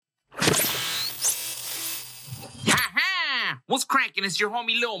What's cracking? It's your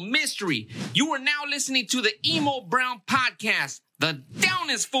homie Lil Mystery. You are now listening to the Emo Brown Podcast, the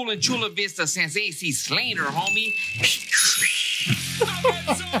downest fool in Chula Vista since AC Slater, homie.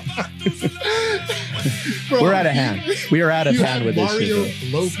 We're out of hand. We are out of hand with this Mario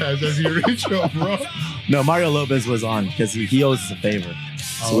shit. Lopez as your intro, bro. No, Mario Lopez was on because he owes us a favor.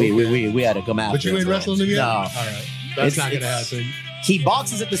 So we had to come out. But you ain't wrestling again? No. All right. That's not going to happen. He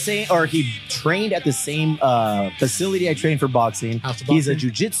boxes at the same, or he trained at the same facility I trained for boxing. House of He's a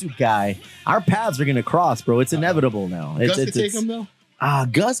Boxing? jujitsu guy. Our paths are going to cross, bro. It's inevitable now. Gus can take him, though?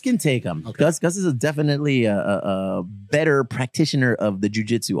 Gus can take him. Okay. Gus is definitely a better practitioner of the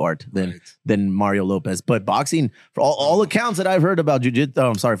jujitsu art than Mario Lopez. But boxing, for all accounts that I've heard about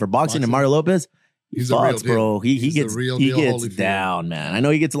jujitsu, for boxing and Mario Lopez, He's a real fucks, bro. He He's gets the real he deal, gets Holyfield. down, man. I know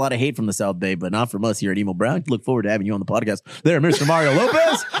he gets a lot of hate from the South Bay, but not from us here at Emo Brown. Look forward to having you on the podcast. There, Mr. Mario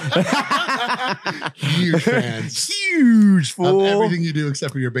Lopez. Huge fans. Huge Of fool. everything you do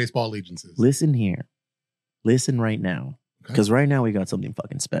except for your baseball allegiances. Listen here. Listen right now. Okay. Because right now we got something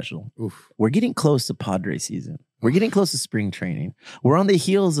fucking special. Oof. We're getting close to Padre season. We're getting close to spring training. We're on the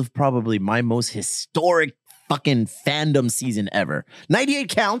heels of probably my most historic fucking fandom season ever. 98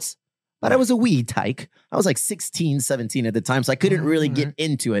 counts, but I was a wee tyke. I was like 16, 17 at the time, so I couldn't really get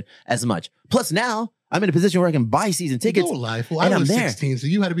into it as much. Plus now, I'm in a position where I can buy season tickets. No life. Well, and I I'm was there. 16, so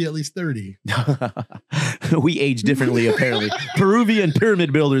you had to be at least 30. We age differently, apparently. Peruvian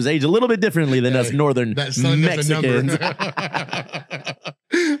pyramid builders age a little bit differently than us northern That's a Mexicans. number.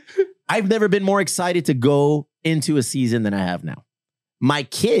 I've never been more excited to go into a season than I have now. My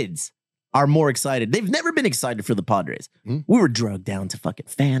kids are more excited. They've never been excited for the Padres. Mhm. We were drugged down to fucking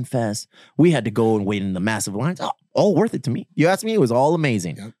Fan Fest. We had to go and wait in the massive lines. Oh, all worth it to me. You asked me, it was all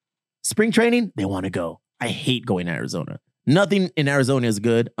amazing. Yep. Spring training, they want to go. I hate going to Arizona. Nothing in Arizona is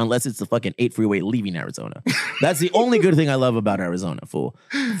good unless it's the fucking 8 freeway leaving Arizona. That's the only good thing I love about Arizona, fool.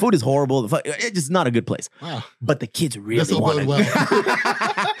 Food is horrible. It's just not a good place. Wow. But the kids really This'll want to. bode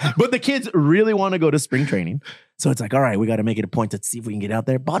well. But the kids really want to go to spring training. So it's like, all right, we got to make it a point to see if we can get out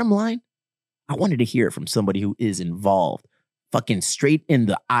there. Bottom line, I wanted to hear it from somebody who is involved, fucking straight in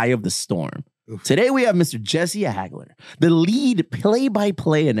the eye of the storm. Oof. Today we have Mr. Jesse Agler, the lead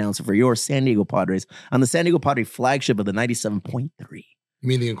play-by-play announcer for your San Diego Padres on the San Diego Padre flagship of the 97.3. You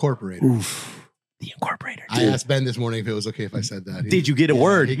mean the Incorporated? Oof, the Incorporator. I asked Ben this morning if it was okay if I said that. Did you get a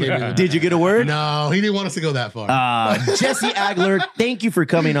word? he gave me the- Did you get a word? No, he didn't want us to go that far. Jesse Agler, thank you for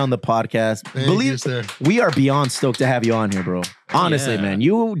coming on the podcast. Thank you, sir. We are beyond stoked to have you on here, bro. Honestly, Yeah. man.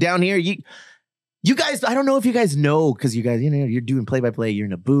 You down here, you guys, I don't know if you guys know, because you guys, you're doing play-by-play, you're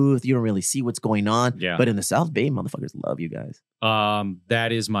in a booth, you don't really see what's going on. Yeah. But in the South Bay, motherfuckers love you guys.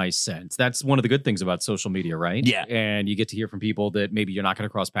 That is my sense. That's one of the good things about social media, right? Yeah. And you get to hear from people that maybe you're not going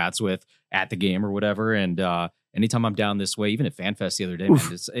to cross paths with at the game or whatever. And anytime I'm down this way, even at FanFest the other day,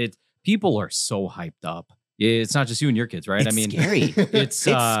 man, people are so hyped up. It's not just you and your kids, right? It's scary. It's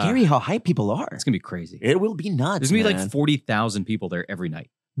scary how hype people are. It's gonna be crazy. It will be nuts. There's gonna be man. like 40,000 people there every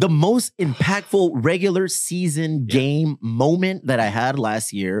night. The most impactful regular season game moment that I had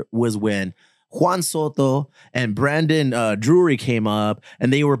last year was when Juan Soto and Brandon Drury came up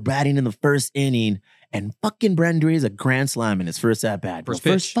and they were batting in the first inning. And fucking Brandon Drury is a grand slam in his first at bat. First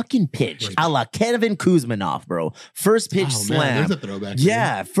First pitch. fucking pitch. Right. A la Kevin Kuzmanov, bro. First pitch Oh, slam. man, there's a throwback.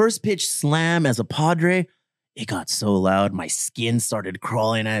 Yeah, first pitch slam as a Padre. It got so loud. My skin started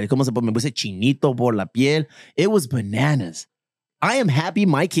crawling. Como se me puse chinito por la piel. It was bananas. I am happy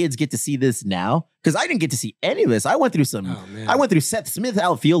my kids get to see this now because I didn't get to see any of this. I went through Oh, man. I went through Seth Smith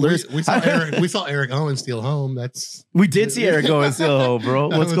outfielders. We saw Eric Owen steal home. That's We did see Eric going, so bro,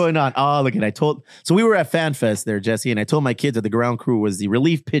 That what's was- going on? Oh, look, and so we were at FanFest there, Jesse, and I told my kids that the ground crew was the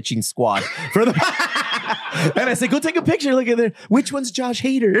relief pitching squad for the. And I said, go take a picture. Look at there. Which one's Josh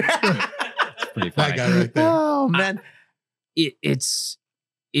Hader? Pretty that funny. guy right there. Oh man. It's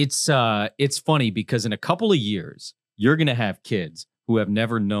funny because in a couple of years, you're gonna have kids who have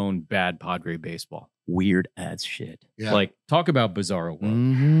never known bad Padre baseball. Weird ass shit. Yeah. Like, talk about bizarro world.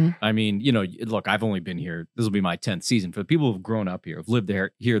 Mm-hmm. I mean, look, I've only been here. This will be my 10th season. For the people who've grown up here, have lived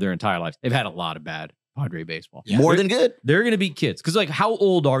here their entire lives, they've had a lot of bad Padre baseball. Yeah. More than good. They're going to be kids. Because, like, how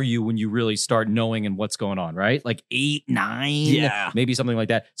old are you when you really start knowing and what's going on, right? Like 8, 9, Yeah. maybe something like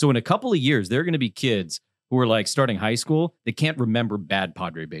that. So in a couple of years, they're going to be kids who are like starting high school. They can't remember bad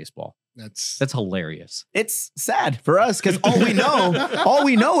Padre baseball. That's hilarious. It's sad for us because all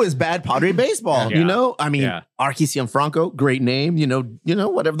we know is bad Padre baseball. Yeah. You know, I mean, Yeah. Archie Cianfranco, great name. You know,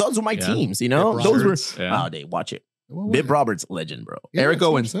 whatever. Those were my Yeah. teams. You know, Rip those Roberts. were. Yeah. Oh, they watch it. Well, Bib Roberts, legend, bro. Yeah, Eric that's what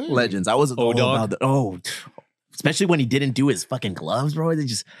I'm Owens, saying. legends. I was all O-Dog. about the Especially when he didn't do his fucking gloves, bro. They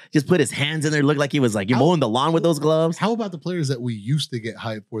just put his hands in there, looked like he was like you're mowing the lawn with those gloves. How about the players that we used to get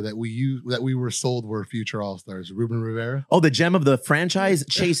hyped for that we were sold were future All-Stars? Ruben Rivera. Oh, the gem of the franchise,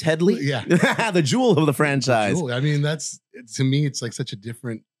 Chase Headley. Yeah. The jewel of the franchise. Cool. I mean, to me, it's like such a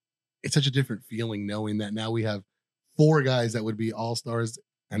different feeling knowing that now we have 4 guys that would be All-Stars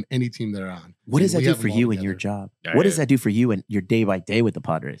on any team they're on. What does that We do have for them all you in together. your job? Yeah, What does yeah. that do for you and your day by day with the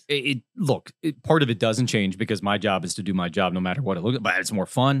Padres? Part of it doesn't change because my job is to do my job no matter what it looks like. But it's more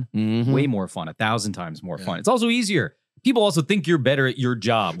fun, Mhm. way more fun, 1,000 times more Yeah. fun. It's also easier. People also think you're better at your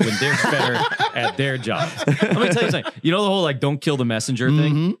job when they're better at their job. Let me tell you something. You know the whole like don't kill the messenger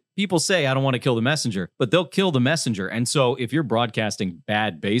thing? Mhm. People say I don't want to kill the messenger, but they'll kill the messenger. And so if you're broadcasting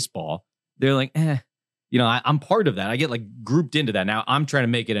bad baseball, they're like, you know, I'm part of that. I get like grouped into that. Now I'm trying to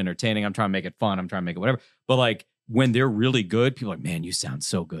make it entertaining. I'm trying to make it fun. I'm trying to make it whatever. But like when they're really good, people are like, man, you sound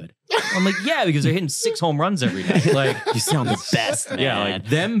so good. I'm like, yeah, because they're hitting 6 home runs every night. Like, You sound the best, man. yeah, like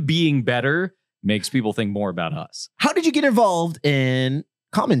them being better makes people think more about us. How did you get involved in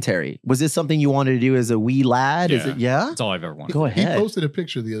commentary? Was this something you wanted to do as a wee lad? Is Yeah. it? Yeah. That's all I've ever wanted. Go He ahead. posted a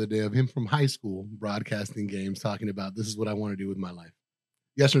picture the other day of him from high school broadcasting games, talking about this is what I want to do with my life.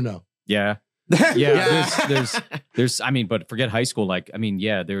 Yes or no? Yeah. There's, I mean, but forget high school. Like, I mean,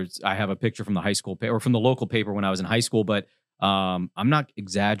 yeah, I have a picture from the high school paper or from the local paper when I was in high school, but I'm not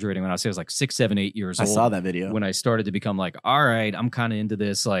exaggerating when I say I was like 6, 7, 8 years I old. saw that video. When I started to become like, all right, I'm kind of into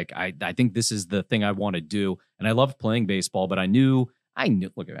this. Like, I think this is the thing I want to do. And I loved playing baseball, but I knew,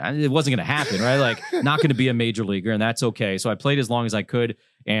 look, it wasn't going to happen, right? Like, not going to be a major leaguer, and that's okay. So I played as long as I could.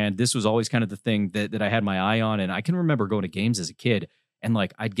 And this was always kind of the thing that I had my eye on. And I can remember going to games as a kid. And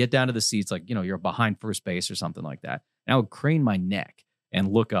like, I'd get down to the seats, like, you know, you're behind first base or something like that. And I would crane my neck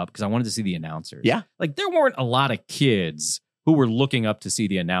and look up because I wanted to see the announcers. Yeah. Like, there weren't a lot of kids who were looking up to see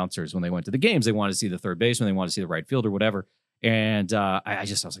the announcers when they went to the games. They wanted to see the third baseman, they wanted to see the right field or whatever. And I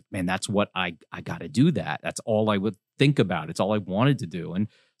was like, man, that's what I got to do that. That's all I would think about. It's all I wanted to do. And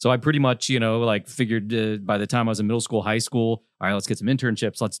so I pretty much, you know, like figured by the time I was in middle school, high school, all right, let's get some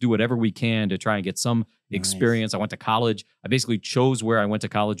internships. Let's do whatever we can to try and get some experience. I went to college. I basically chose where I went to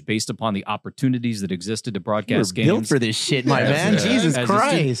college based upon the opportunities that existed to You were broadcast games. built for this shit, my Yeah, man. yeah. Jesus As a student.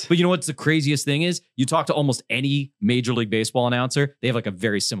 Christ. But you know what's the craziest thing is? You talk to almost any Major League Baseball announcer, they have like a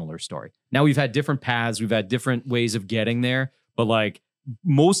very similar story. Now we've had different paths, we've had different ways of getting there, but like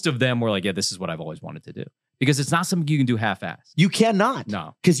most of them were like, yeah, this is what I've always wanted to do. Because it's not something you can do half-assed. You cannot.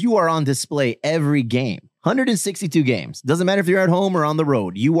 No. Because you are on display every game. 162 games. Doesn't matter if you're at home or on the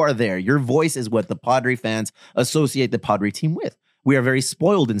road. You are there. Your voice is what the Padre fans associate the Padre team with. We are very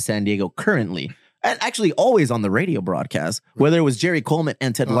spoiled in San Diego currently. And actually always on the radio broadcast, whether it was Jerry Coleman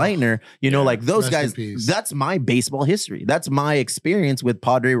and Ted Oh, Leitner, you know, yeah. like those Rest in guys, peace. that's my baseball history. That's my experience with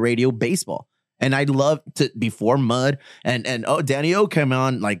Padre radio baseball. And I'd love to, before Mud and Danny O came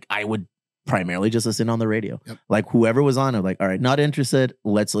on, like I would primarily just listen on the radio. Yep. Like whoever was on, I'm like, all right, not interested.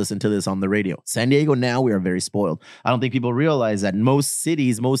 Let's listen to this on the radio. San Diego, now we are very spoiled. I don't think people realize that most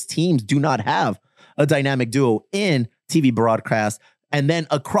cities, most teams do not have a dynamic duo in TV broadcast. And then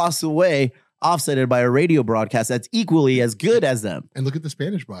across the way, offsetted by a radio broadcast that's equally as good as them. And look at the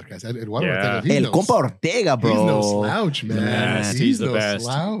Spanish broadcast. Eduardo Yeah. Ortega, he's El Compa Ortega, bro. He's no slouch, man. The best. He's the no best.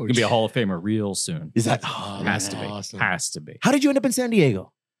 slouch. He's gonna be a Hall of Famer real soon. Is that? Oh, Has to man. be. Awesome. Has to be. How did you end up in San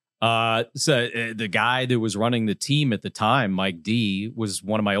Diego? So the guy that was running the team at the time, Mike D, was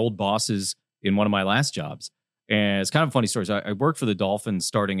one of my old bosses in one of my last jobs. And it's kind of a funny story. So I worked for the Dolphins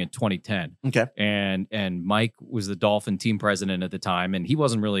starting in 2010. Okay. And Mike was the Dolphin team president at the time. And he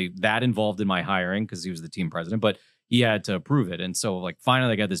wasn't really that involved in my hiring because he was the team president, but he had to approve it. And so like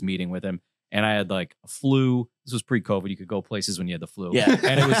finally I got this meeting with him and I had like a flu. This was pre-COVID. You could go places when you had the flu. Yeah.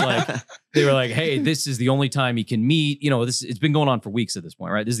 And it was like, they were like, hey, this is the only time he can meet. You know, it's been going on for weeks at this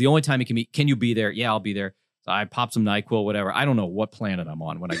point, right? This is the only time he can meet. Can you be there? Yeah, I'll be there. So I popped some NyQuil, whatever. I don't know what planet I'm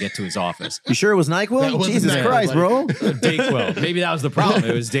on when I get to his office. You sure it was That NyQuil? wasn't Jesus NyQuil, Christ, buddy. bro. Dayquil. Maybe that was the problem.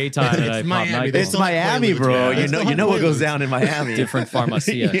 It was daytime and It's I popped Miami. NyQuil. It's Miami, bro. Yeah. You know what goes down in Miami. Different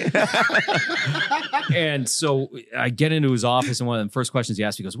pharmacia. Yeah. And so I get into his office, and one of the first questions he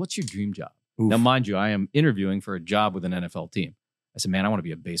asked me goes, what's your dream job? Oof. Now, mind you, I am interviewing for a job with an NFL team. I said, man, I want to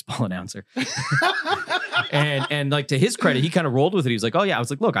be a baseball announcer. and like to his credit, he kind of rolled with it. He was like, oh yeah. I was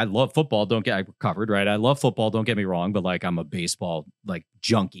like, look, I love football. I covered, right? I love football. Don't get me wrong, but like I'm a baseball like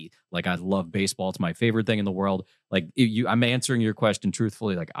junkie. Like I love baseball. It's my favorite thing in the world. Like I'm answering your question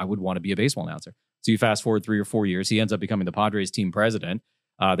truthfully. Like I would want to be a baseball announcer. So you fast forward 3 or 4 years, he ends up becoming the Padres team president.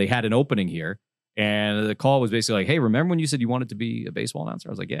 They had an opening here. And the call was basically like, hey, remember when you said you wanted to be a baseball announcer?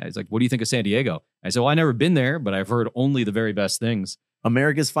 I was like, yeah. He's like, what do you think of San Diego? I said, well, I've never been there, but I've heard only the very best things.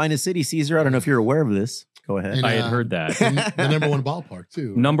 America's finest city, Caesar. I don't know if you're aware of this. Go ahead. And, I had heard that. the number one ballpark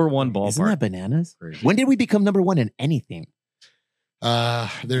too. Number one ballpark. Isn't that bananas? Crazy. When did we become number one in anything?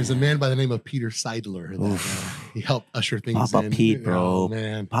 There's a man by the name of Peter Seidler. That, he helped usher things Papa in. Pete, bro. Oh,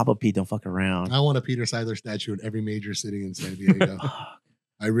 man. Papa Pete, don't fuck around. I want a Peter Seidler statue in every major city in San Diego.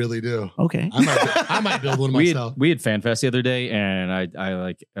 I really do. Okay. I might build one we myself. had FanFest the other day, and I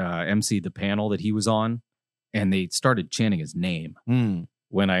emceed the panel that he was on, and they started chanting his name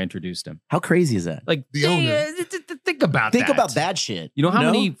when I introduced him. How crazy is that? Like The owner. Think about Think that. about that shit. You know how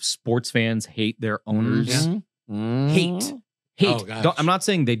many sports fans hate their owners? Mhm. Hate. Oh, gosh. I'm not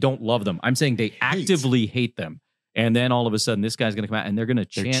saying they don't love them. I'm saying they actively hate them. And then all of a sudden, this guy's going to come out and they're going to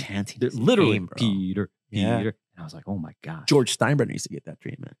They're chant. chanting They're his literally name, bro. Peter. Yeah. And I was like, oh my God. George Steinbrenner used to get that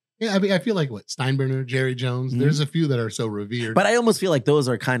treatment. Yeah, I mean, I feel like Steinbrenner, Jerry Jones. There's a few that are so revered. But I almost feel like those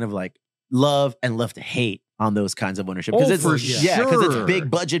are kind of like love and love to hate on those kinds of ownership. Oh, it's for because it's sure. big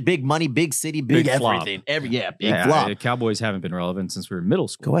budget, big money, big city, big, Big flop. everything. Big flop. The Cowboys haven't been relevant since we were in middle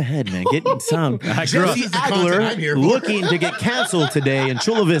school. Go ahead, man. Get some. I grew up- Jesse This is the content I'm here Agler for. looking to get canceled today in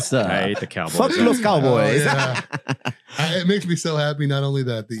Chula Vista. I hate the Cowboys. Fuck los Cowboys. Oh, yeah. It makes me so happy not only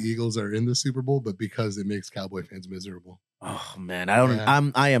that the Eagles are in the Super Bowl, but because it makes Cowboy fans miserable. Oh man,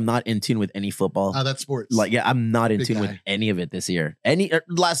 I am not in tune with any football. That's sports. I'm not in Big tune with guy. any of it this year.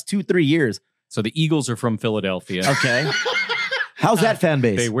 Last 2-3 years. So the Eagles are from Philadelphia. Okay. How's that fan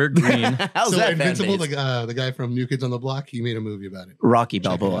base? They wear green. How's so that fan Invincible, base? the guy from New Kids on the Block, he made a movie about it. Rocky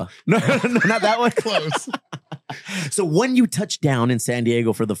Check it Balboa. out. No, not that one. Close. So when you touch down in San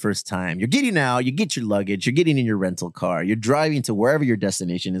Diego for the first time, you're getting out, you get your luggage, you're getting in your rental car, you're driving to wherever your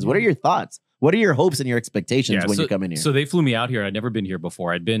destination is. What are your thoughts? What are your hopes and your expectations when you come in here? So they flew me out here. I'd never been here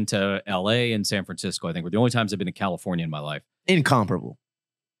before. I'd been to LA and San Francisco, I think, were the only times I've been to California in my life. Incomparable.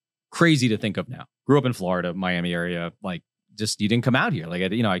 Crazy to think of now. Grew up in Florida, Miami area. Like, just you didn't come out here. Like,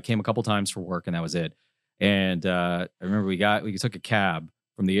 I came a couple times for work and that was it. And I remember we took a cab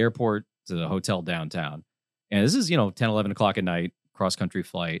from the airport to the hotel downtown. And this is, 10, 11 o'clock at night, cross-country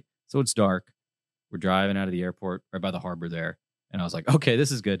flight. So it's dark. We're driving out of the airport right by the harbor there. And I was like, okay,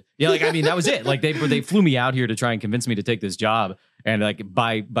 this is good. Yeah, that was it. Like they flew me out here to try and convince me to take this job. And like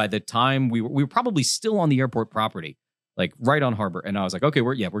by the time we were probably still on the airport property, like right on harbor. And I was like, okay,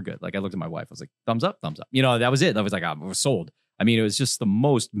 we're good. Like I looked at my wife. I was like, thumbs up, thumbs up. That was it. I was like, I was sold. I mean, it was just the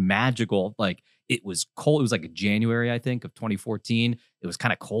most magical. Like it was cold. It was like January, I think, of 2014. It was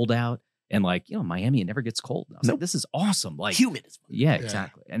kind of cold out. And like, Miami, it never gets cold. I was like, this is awesome. Like humid as fuck. Yeah,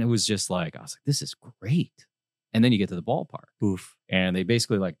 exactly. And it was just like, I was like, this is great. And then you get to the ballpark. Oof. And they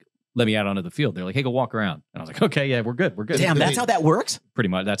basically like let me out onto the field. They're like, hey, go walk around. And I was like, okay, yeah, we're good. We're good. Damn, that's how that works? Pretty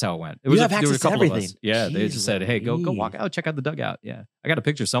much. That's how it went. It You was have there were access to of us. everything. Yeah, they Jeez just said, hey, go walk Louise. out, check out the dugout. Yeah. I got a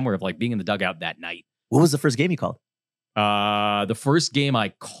picture somewhere of like being in the dugout that night. What was the first game you called? The first game I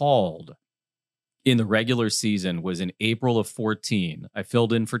called in the regular season was in April of 14. I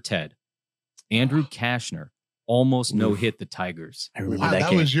filled in for Ted. Andrew Kashner almost no-hit the Tigers. I remember Wow, that that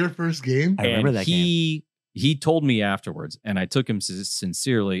game. was your first game? I remember And that game. He told me afterwards, and I took him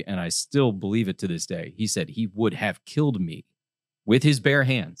sincerely, and I still believe it to this day. He said he would have killed me with his bare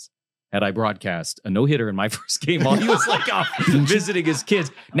hands had I broadcast a no-hitter in my first game while he was like off visiting his kids.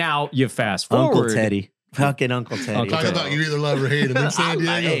 Now, you fast forward. Uncle Teddy. Fucking Uncle Teddy. Uncle Talk Teddy. about you either love or hate him. In San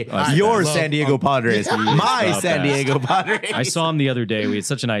Diego. Hey, I your love San Diego Uncle- Padres. Yeah. My About San that. Diego Padres. I saw him the other day. We had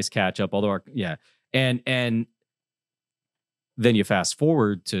such a nice catch-up, although, and then you fast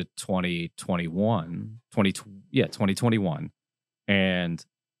forward to 2021, and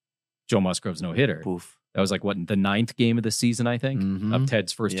Joe Musgrove's no-hitter. Poof. That was like, the 9th game of the season, I think, Mhm. of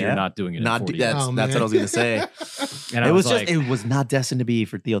Ted's first year Yeah. not doing it. Not in 40 that's years. Oh, that's what I was gonna say. And It I was was just like, it was not destined to be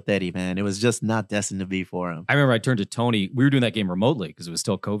for Theo Teddy, man. It was just not destined to be for him. I remember I turned to Tony. We were doing that game remotely because it was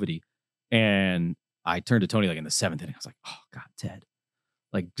still COVID-y. And I turned to Tony like in the 7th inning. I was like, oh, God, Ted.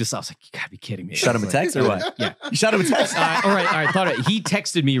 Like, I was like, you gotta be kidding me. Shot him a Like, text or what? Yeah. You shot him a text. All right. He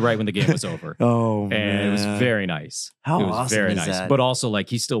texted me right when the game was over. Oh man, And it was very nice. How it was awesome very is nice. that? But also, like,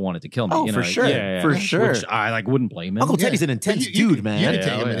 he still wanted to kill me. Oh, you for know? sure. Yeah, For sure. Which I like wouldn't blame him. Uncle Yeah. Teddy's an intense You- dude, You man. can Yeah,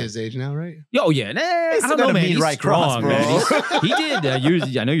 take him yeah. at his age now, right? Oh yeah, I still don't got know, a man. mean He's right cross, strong, bro. man. He did.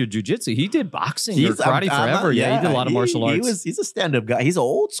 I know you're jujitsu. He did boxing or karate forever. Yeah, he did a lot of martial arts. He's a stand-up guy. He's an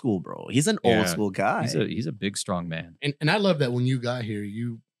old school, bro. He's an Yeah. old school guy. He's a big, strong man. And I love that when you got here, you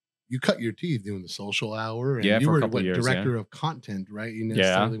cut your teeth doing the social hour. And Yeah, you for a were couple years, director of content, right? You Yeah.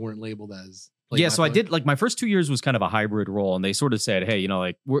 necessarily weren't labeled as Yeah, so I play-by-play. did like my first 2 years was kind of a hybrid role, and they sort of said, "Hey,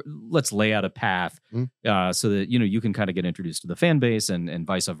 let's lay out a path so that you can kind of get introduced to the fan base and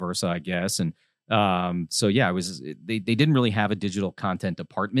vice versa, I guess." And so yeah, they didn't really have a digital content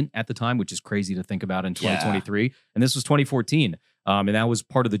department at the time, which is crazy to think about in 2023. And this was 2014, and that was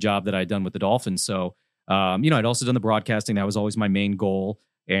part of the job that I'd done with the Dolphins. So I'd also done the broadcasting. That was always my main goal.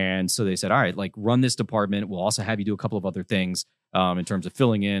 And so they said, all right, like run this department. We'll also have you do a couple of other things in terms of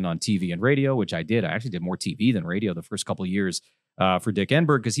filling in on TV and radio, which I did. I actually did more TV than radio the first couple of years for Dick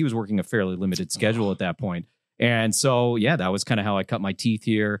Enberg because he was working a fairly limited schedule at that point. And so, yeah, that was kind of how I cut my teeth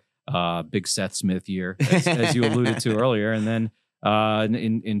here. Big Seth Smith year, as you alluded to earlier. And then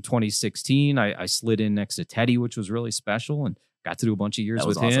in 2016, I slid in next to Teddy, which was really special, and got to do a bunch of years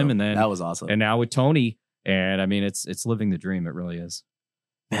with him. And then that was awesome. And now with Tony. And I mean, it's living the dream. It really is.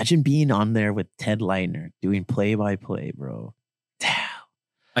 Imagine being on there with Ted Leitner doing play-by-play, bro. Damn.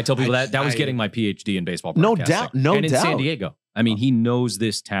 I tell people that was getting my PhD in baseball No broadcasting. doubt. No and in doubt. San Diego. I mean, he knows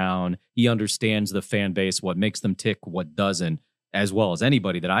this town. He understands the fan base, what makes them tick, what doesn't, as well as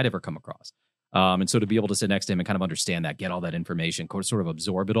anybody that I'd ever come across. And so to be able to sit next to him and kind of understand that, get all that information, sort of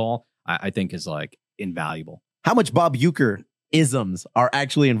absorb it all, I think is like invaluable. How much Bob Uecker isms are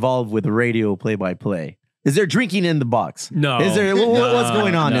actually involved with radio play-by-play? Is there drinking in the box? No. Is there what's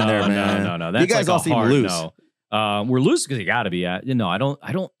going on in there, man? No. That's you guys like all seem loose. No. We're loose because you got to be. I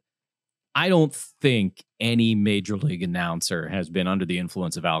don't think any major league announcer has been under the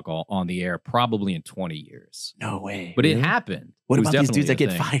influence of alcohol on the air probably in 20 years. No way. But really? It happened. What it was about these dudes that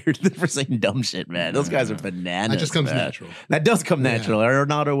definitely get a thing. fired for saying dumb shit, man? Those guys are bananas. That just comes man. natural. That does come natural.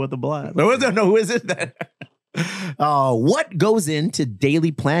 Arenado with the blast. Who is it that? What goes into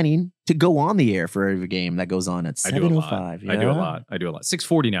daily planning to go on the air for every game that goes on at 7:05? I do a lot.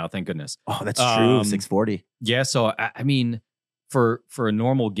 6:40 now, thank goodness. Oh, that's true. 6:40. Yeah, so I mean, for a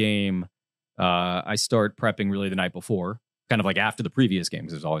normal game, I start prepping really the night before, kind of like after the previous game,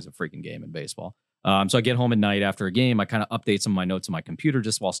 because there's always a freaking game in baseball. So I get home at night after a game. I kind of update some of my notes on my computer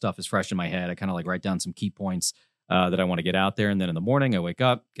just while stuff is fresh in my head. I kind of like write down some key points that I want to get out there. And then in the morning, I wake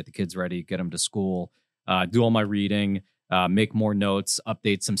up, get the kids ready, get them to school, do all my reading, make more notes,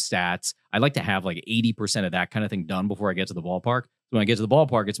 update some stats. I like to have like 80% of that kind of thing done before I get to the ballpark. So when I get to the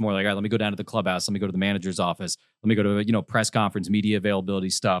ballpark, it's more like, all right, let me go down to the clubhouse. Let me go to the manager's office. Let me go to, press conference, media availability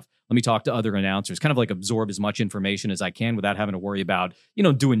stuff. Let me talk to other announcers, kind of like absorb as much information as I can without having to worry about,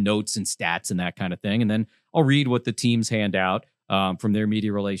 doing notes and stats and that kind of thing. And then I'll read what the teams hand out from their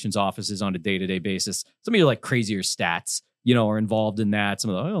media relations offices on a day-to-day basis. Some of your like crazier stats, are involved in that. Some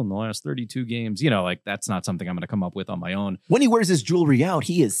of in the last 32 games, like that's not something I'm going to come up with on my own. When he wears his jewelry out,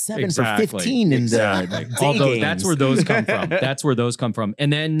 he is 7 for 15 in the all those, games. That's where those come from. That's where those come from.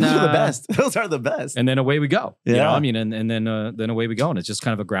 And then those are the best. Those are the best. And then away we go. Yeah. And then away we go. And it's just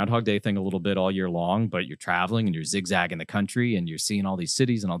kind of a Groundhog Day thing a little bit all year long, but you're traveling and you're zigzagging the country and you're seeing all these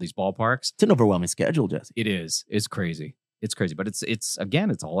cities and all these ballparks. It's an overwhelming schedule, Jesse. It is. It's crazy. It's crazy, but it's again,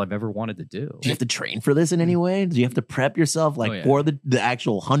 it's all I've ever wanted to do. Do you have to train for this in any way? Do you have to prep yourself for the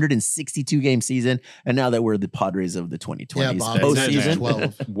actual 162 game season? And now that we're the Padres of the 2020s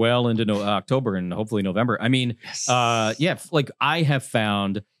postseason, well into October and hopefully November. I mean, like I have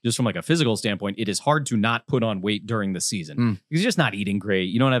found just from like a physical standpoint, it is hard to not put on weight during the season because you're just not eating great.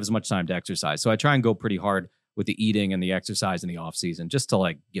 You don't have as much time to exercise. So I try and go pretty hard with the eating and the exercise in the off season, just to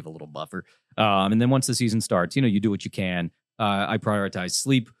like give a little buffer. And then once the season starts, you do what you can. I prioritize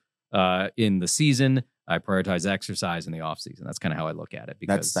sleep in the season. I prioritize exercise in the off season. That's kind of how I look at it.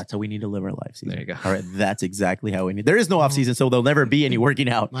 Because that's how we need to live our life. Season. There you go. All right, that's exactly how we need. There is no off season, so there'll never be any working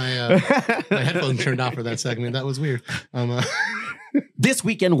out. My headphones turned off for that segment. That was weird. This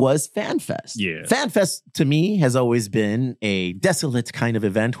weekend was FanFest. Yeah. FanFest to me has always been a desolate kind of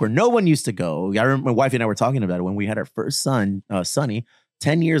event where no one used to go. I remember my wife and I were talking about it when we had our first son, Sonny.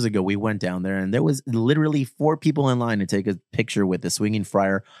 10 years ago, we went down there and there was literally 4 people in line to take a picture with the swinging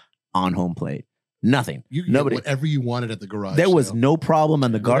Friar on home plate. Nothing. You could get whatever you wanted at the garage. There was no problem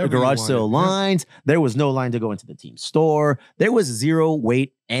on the garage sale lines. There was no line to go into the team store. There was zero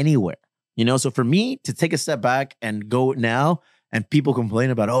wait anywhere. So for me to take a step back and go now, and people complain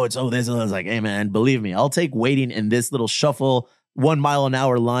about, this. I was like, hey, man, believe me, I'll take waiting in this little shuffle 1 mile an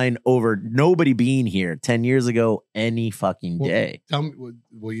hour line over nobody being here 10 years ago any fucking day. Tell me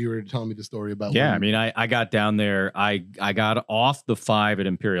what you were telling me the story about. Yeah, I mean, I got down there. I got off the 5 at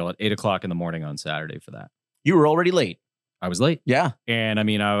Imperial at 8:00 in the morning on Saturday for that. You were already late. I was late. Yeah. And I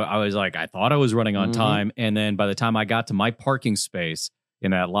mean, I was like, I thought I was running on time. And then by the time I got to my parking space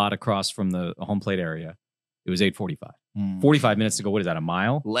in that lot across from the home plate area, it was 8:45. 45 minutes to go. What is that? A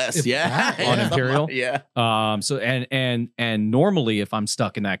mile? Less, yeah. On Imperial, yeah. So and normally, if I'm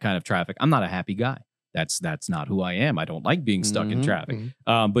stuck in that kind of traffic, I'm not a happy guy. That's not who I am. I don't like being stuck in traffic.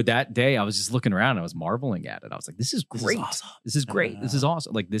 But that day, I was just looking around. And I was marveling at it. I was like, "This is great. This is great. This is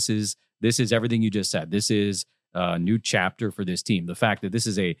awesome. Like this is everything you just said. This is a new chapter for this team. The fact that this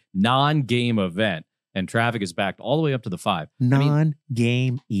is a non-game event and traffic is backed all the way up to the 5.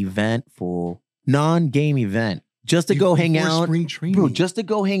 Non-game event, fool. non-game event just to go hang Before out. Spring training. Bro, just to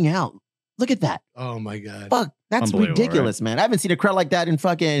go hang out. Look at that. Oh my God. Fuck, that's Unbelievable, ridiculous, man. I haven't seen a crowd like that in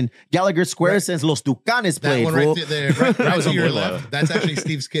fucking Gallagher Square Right. since Los Tucanes That played, one fool. right there, right was to your unbelievable. left. That's actually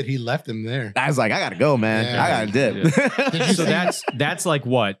Steve's kid. He left him there. I was like, I gotta go, man. Yeah. I gotta dip. Did you So see- that's like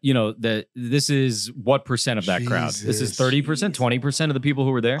what, this is what percent of that crowd? This is Jesus. 30%, 20% of the people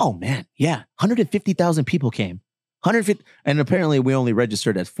who were there? Oh man, yeah, 150,000 people came. 150, and apparently we only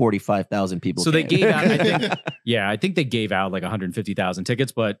registered at 45,000 people. So they came. gave out, I think they gave out like 150,000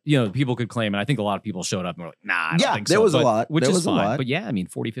 tickets, but people could claim, and I think a lot of people showed up and were like, nah, I don't Yeah, think there so. was a But- lot. Which There is was a fine. lot. But yeah, I mean,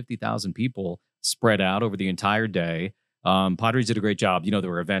 50,000 people spread out over the entire day. Padres did a great job. There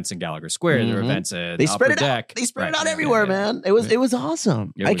were events in Gallagher Square. There were Mhm. events at They the spread upper it out. deck. They spread it Right, out yeah, everywhere, yeah. man. It was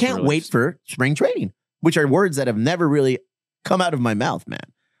awesome. It I was can't really wait for spring training, which are words that have never really come out of my mouth, man.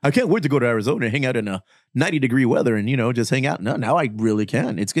 I can't wait to go to Arizona and hang out in a 90-degree weather and, just hang out. No, now I really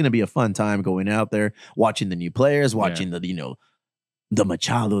can. It's going to be a fun time going out there, watching the new players, watching the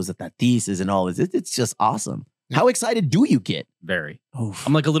Machados, the Tatises and all this. It's just awesome. How excited do you get? Very. Oof.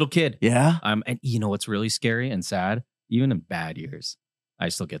 I'm like a little kid. Yeah. And you know what's really scary and sad? Even in bad years, I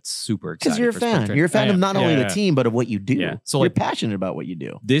still get super excited. Because you're a for spring fan. training. You're a fan I of am. not Yeah, only yeah. the team, but of what you do. Yeah. So, you're like- passionate about what you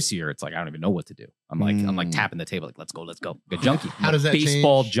do. This year, it's like I don't even know what to do. I'm like tapping the table, like let's go. Like a junkie. How I'm does a that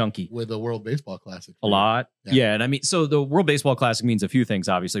baseball change junkie? with the World Baseball Classic? A lot. Yeah. Yeah. And I mean, so the World Baseball Classic means a few things,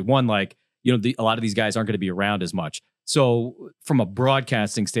 obviously. One, like, a lot of these guys aren't going to be around as much. So from a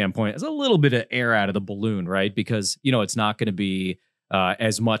broadcasting standpoint, there's a little bit of air out of the balloon, right? Because, it's not going to be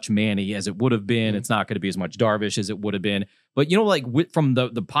as much Manny as it would have been. Mhm. It's not going to be as much Darvish as it would have been. But, from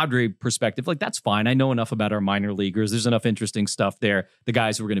the Padre perspective, like, that's fine. I know enough about our minor leaguers. There's enough interesting stuff there. The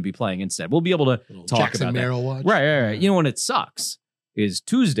guys who are going to be playing instead. We'll be able to Little talk Jackson about that. Merrill watch. Right. When it sucks is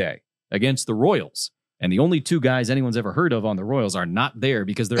Tuesday against the Royals. And the only two guys anyone's ever heard of on the Royals are not there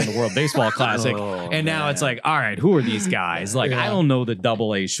because they're in the World Baseball Classic. Oh, And now man. it's like, all right, who are these guys? Like, Yeah. I don't know the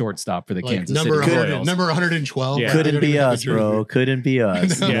AA shortstop for the Like Kansas number City 100, Royals. number 112. Yeah. I Couldn't don't be even have a us, bro. jersey. Couldn't be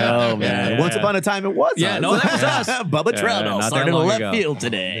us. No. No, Yeah, man. yeah, Once yeah. upon a time, it was Yeah, us. no, that was us. Bubba Yeah, Trout not that started long left ago. field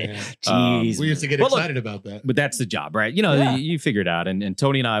today. Man. Jeez. We used to get Well, look, excited about that. But that's the job, right? Yeah. You figure it out. And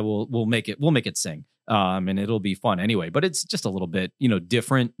Tony and I will make it sing. And it'll be fun anyway. But it's just a little bit,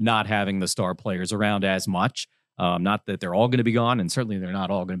 different not having the star players around as much. Not that they're all going to be gone, and certainly they're not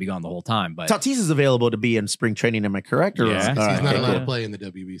all going to be gone the whole time. But Tatis is available to be in spring training. Am I correct? Or Yeah. all He's right, not okay, allowed cool. to play in the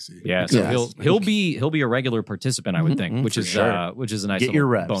WBC. yeah, so Yes. he'll be a regular participant, I would Mhm, think, mhm, which for is sure. which is a nice Get your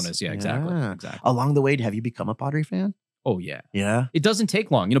little reps. bonus. Yeah, exactly. Yeah. Exactly. Along the way, have you become a Padre fan? Oh yeah. Yeah. It doesn't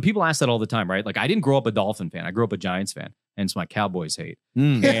take long. People ask that all the time, right? Like, I didn't grow up a Dolphin fan. I grew up a Giants fan, hence my Cowboys hate.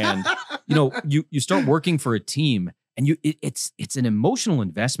 Mm. And you start working for a team, and it's an emotional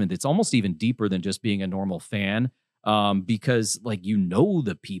investment. It's almost even deeper than just being a normal fan, because like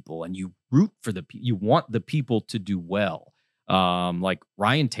the people, and you root for you want the people to do well. Like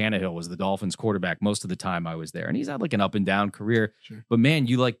Ryan Tannehill was the Dolphins quarterback most of the time I was there, and he's had like an up and down career. Sure. But man,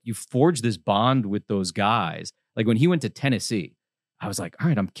 you forge this bond with those guys. Like when he went to Tennessee, I was like, all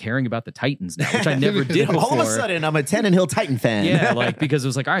right, I'm caring about the Titans now, which I never did before. All of a sudden, I'm a Tannenhill Titan fan. Yeah, like because it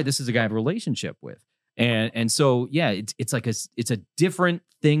was like, all right, this is a guy I have a relationship with. And so yeah, it's like it's a different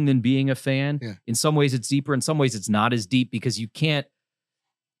thing than being a fan. Yeah. In some ways it's deeper, in some ways it's not as deep, because you can't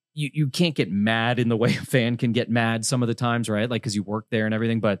get mad in the way a fan can get mad some of the times, right? Like because you work there and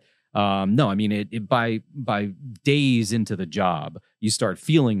everything. But no, I mean it by days into the job, you start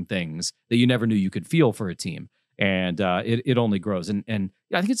feeling things that you never knew you could feel for a team. And it only grows. And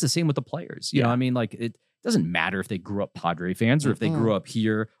I think it's the same with the players. You know, I mean, like it doesn't matter if they grew up Padre fans or if they grew up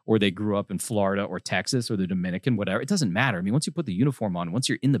here or they grew up in Florida or Texas or the Dominican, whatever. It doesn't matter. I mean, once you put the uniform on, once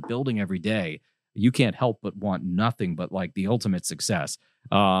you're in the building every day, you can't help but want nothing but like the ultimate success.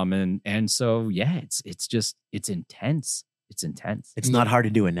 And so yeah, it's intense. It's intense. It's not hard to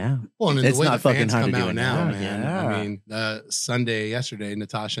do it now. Well, and It's the way not the fucking fans hard to come do out it now, now. man. Yeah. I mean, Sunday, yesterday,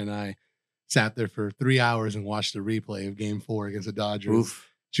 Natasha and I sat there for 3 hours and watched the replay of Game 4 against the Dodgers. Oof.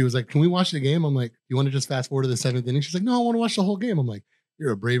 She was like, "Can we watch the game?" I'm like, "You want to just fast forward to the 7th inning?" She's like, "No, I want to watch the whole game." I'm like,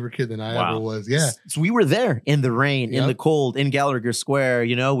 "You're a braver kid than I Wow. ever was." Yeah. So we were there in the rain, in Yep. the cold, in Gallagher Square.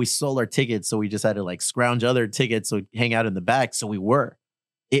 We sold our tickets, so we just had to like scrounge other tickets, so hang out in the back. So we were.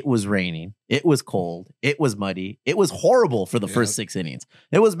 It was raining. It was cold. It was muddy. It was horrible for the Yeah. first 6 innings.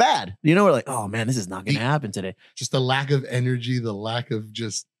 It was bad. We're like, oh man, this is not going to happen today. Just the lack of energy, the lack of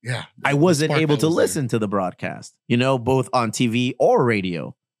just, yeah. I the wasn't spark able that to was there. listen to the broadcast, both on TV or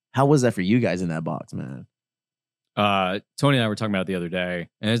radio. How was that for you guys in that box, man? Tony and I were talking about it the other day,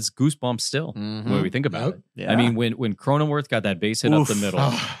 and it's goosebumps still when we think about Yep. it. Yeah. I mean, when Cronenworth got that base hit up the Oof. middle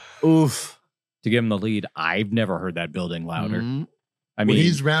Ah, Oof. to give him the lead, I've never heard that building louder. Mhm. I when mean,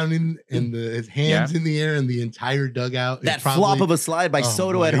 he's rounding and his hands in the air and the entire dugout. That flop of a slide by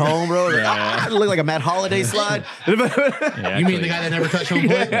Soto at home, bro. Yeah. It looked like a Matt Holiday slide. You mean the guy that never touched home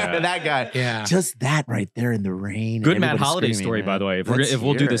plate? Yeah. That guy. Yeah. Just that right there in the rain. Good Matt Everybody Holiday screaming, story, man. by the way. If Let's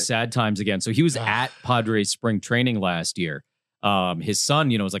we'll do hear the it. sad times again. So he was at Padres spring training last year. His son,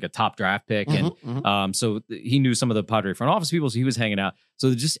 was like a top draft pick, and so he knew some of the Padre front office people, so he was hanging out. So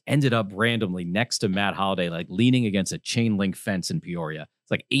they just ended up randomly next to Matt Holiday, like leaning against a chain link fence in Peoria.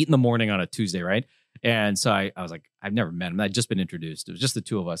 It's like 8 a.m. on a Tuesday, right? And so I was like, I've never met him. I'd just been introduced. It was just the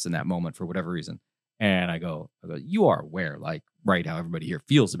two of us in that moment for whatever reason. And I go, you are aware, like, right, how everybody here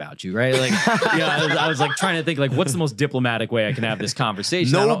feels about you, right? Like, I was like trying to think, like, what's the most diplomatic way I can have this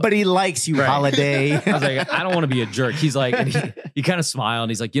conversation? Nobody likes you, Right. Holiday. I was like, I don't want to be a jerk. He's like, and he kind of smiled.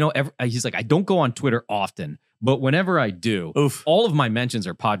 And he's like, he's like, I don't go on Twitter often, but whenever I do, Oof. all of my mentions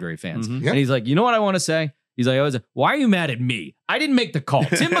are Padre fans. Mhm. Yep. And he's like, you know what I want to say? He's like, why are you mad at me? I didn't make the call.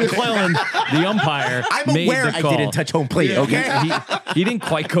 Tim McClellan, the umpire, I'm made aware the I call. didn't touch home plate, okay? He didn't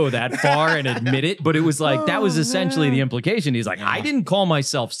quite go that far and admit it, but it was like, that was essentially the implication. He's like, I didn't call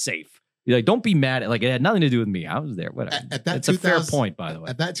myself safe. He's like, don't be mad. Like, it had nothing to do with me. I was there. Whatever. At that It's a fair 2000 point, by the way.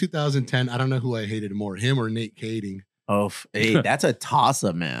 At that 2010, I don't know who I hated more, him or Nate Kading. Hey, that's a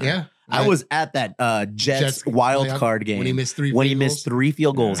toss-up, man. Yeah. I was at that Jets wild playoff card game when he missed three when he field missed goals. 3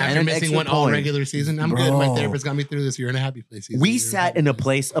 field goals After and an missing extra one all point. regular season. I'm good. My Bro. therapist got me through this. You're in a happy place. We sat in a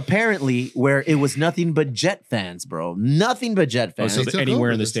place apparently where it was nothing but Jet fans, bro. Nothing but Jet Oh, fans. so They took anywhere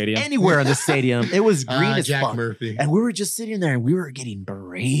over in the this. stadium? Anywhere in the stadium, it was green as Jack fuck. Murphy. And we were just sitting there and we were getting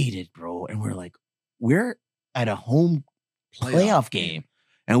berated, bro. And we're like, we're at a home playoff game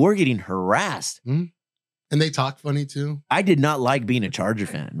and we're getting harassed. And they talk funny too. I did not like being a Charger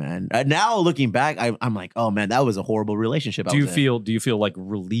fan, man. Now looking back, I'm like, oh man, that was a horrible relationship. Do you feel like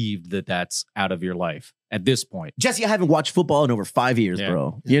relieved that that's out of your life at this point? Jesse, I haven't watched football in over 5 years, Yeah.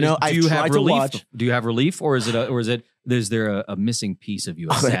 bro. You know, Do I've you have tried to relief? watch. Do you have relief, or is there a missing piece of you?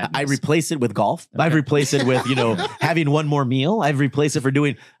 A sadness? I replace it with golf. Okay. I've replaced it with, having one more meal. I've replaced it for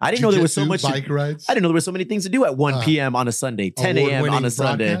doing, I didn't know there was so Jiu-jitsu, much. bike rides. I didn't know there was so many things to do at 1 p.m. on a Sunday, 10 a.m. on Award-winning a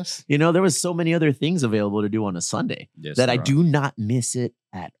Sunday. broadcasts. There was so many other things available to do on a Sunday Yes, that I there are. do not miss it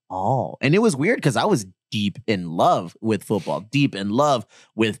at all. And it was weird because I was deep in love with football, deep in love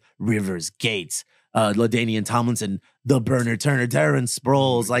with Rivers, Gates, LaDainian Tomlinson, the Burner Turner, Darren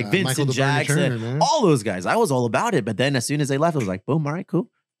Sproles, like Michael Vincent the Burner Jackson, Turner, man. all those guys. I was all about it. But then as soon as they left, I was like, boom, all right, cool.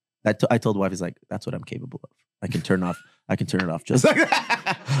 I told the wife, he's like, that's what I'm capable of. I can turn it off just like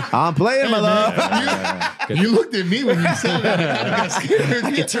that. I'm playing, my Hey, love. man. Good. You looked at me when you said that. I got scared.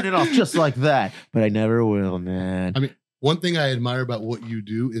 I can turn it off just like that. But I never will, man. I mean, one thing I admire about what you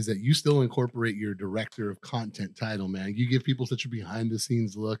do is that you still incorporate your director of content title, man. You give people such a behind the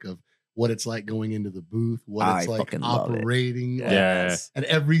scenes look of what it's like going into the booth, what it's I like fucking love it. operating. Yeah. At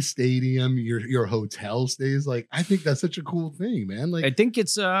every stadium, your hotel stays. Like, I think that's such a cool thing, man. Like, I think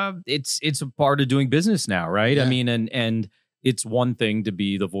it's a part of doing business now, right? I Yeah. mean, and it's one thing to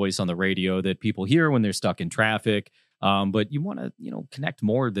be the voice on the radio that people hear when they're stuck in traffic, but you want to connect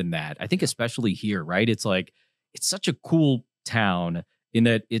more than that. I think especially here, right? It's like it's such a cool town in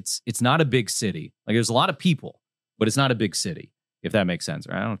that it's not a big city. Like there's a lot of people, but it's not a big city, if that makes sense.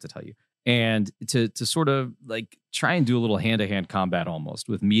 Right? I don't have to tell you. And to sort of like try and do a little hand-to-hand combat almost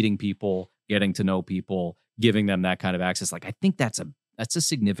with meeting people, getting to know people, giving them that kind of access. Like I think that's a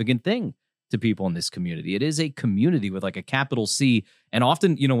significant thing to people in this community. It is a community with like a capital C. And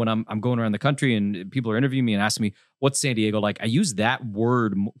often, when I'm going around the country and people are interviewing me and asking me, what's San Diego like? I use that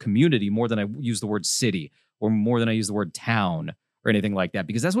word community more than I use the word city or more than I use the word town or anything like that,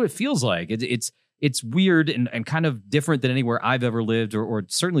 because that's what it feels like. It's weird and kind of different than anywhere I've ever lived or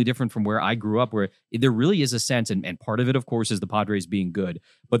certainly different from where I grew up, where there really is a sense, and part of it, of course, is the Padres being good,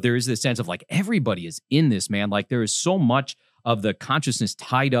 but there is this sense of like everybody is in this, man. Like there is so much of the consciousness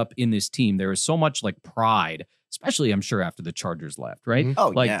tied up in this team. There is so much like pride, especially I'm sure after the Chargers left, right? Mhm. Oh,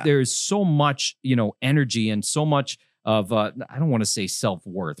 Like yeah. there's so much, energy and so much of, I don't want to say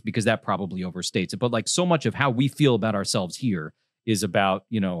self-worth because that probably overstates it, but like so much of how we feel about ourselves here is about,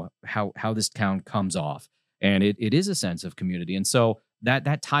 how this town comes off. And it is a sense of community. And so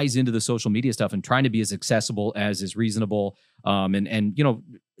that ties into the social media stuff and trying to be as accessible as is reasonable.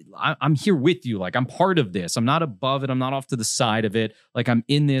 I'm here with you. Like I'm part of this. I'm not above it. I'm not off to the side of it. Like I'm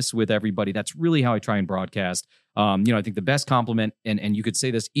in this with everybody. That's really how I try and broadcast. I think the best compliment, and you could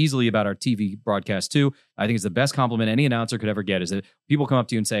say this easily about our TV broadcast too. I think it's the best compliment any announcer could ever get is that people come up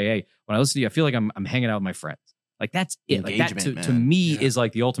to you and say, hey, when I listen to you, I feel like I'm hanging out with my friends. Like that's it. Like that Engagement, to man. me Yeah. is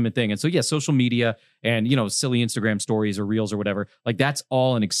like the ultimate thing. And so social media and silly Instagram stories or reels or whatever, like that's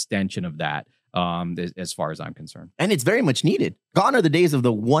all an extension of that. as far as I'm concerned. And it's very much needed. Gone are the days of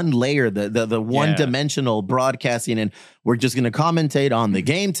the one layer, the one dimensional broadcasting, and we're just going to commentate on the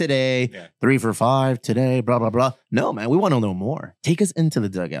game today, 3 for 5 today, blah, blah, blah. No, man, we want to know more. Take us into the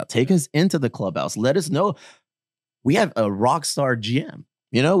dugout. Take us into the clubhouse. Let us know. We have a rock star GM.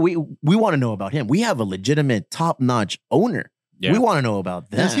 You know, we want to know about him. We have a legitimate top-notch owner. Yeah. We want to know about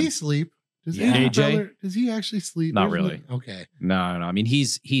them. Does he sleep? Does he actually sleep? Not really. Okay. No. I mean, he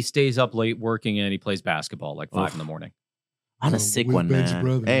stays up late working and he plays basketball like 5 in the morning. On a sick one, man.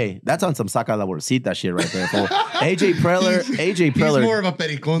 Brother. Hey, that's on some saca la bolsita shit right there. AJ Preller. He's more of a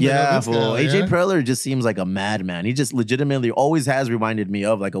periconte. Yeah, AJ Preller just seems like a madman. He just legitimately always has reminded me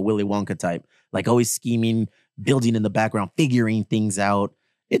of like a Willy Wonka type, like always scheming, building in the background, figuring things out.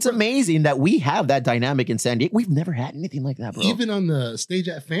 It's amazing that we have that dynamic in San Diego. We've never had anything like that, bro. Even on the stage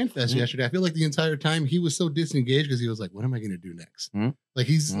at FanFest yesterday, I feel like the entire time he was so disengaged because he was like, what am I going to do next? Like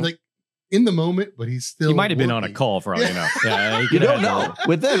he's like in the moment, but he's still. He might have been on a call for all you know. Yeah, you don't know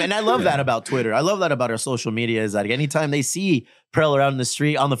with them. And I love that about Twitter. I love that about our social media is that anytime they see Preller out in the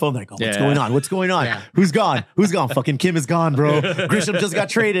street on the phone, they're like, oh, what's going on? What's going on? Yeah. Who's gone? Who's gone? Fucking Kim is gone, bro. Grisham just got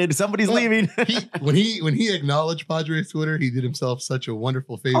traded. Somebody's leaving. When he acknowledged Padres Twitter, he did himself such a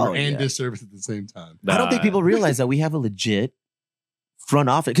wonderful favor and disservice at the same time. I don't think people realize that we have a legit front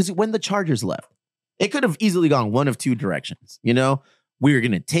office. Because when the Chargers left, it could have easily gone one of two directions. You know, we were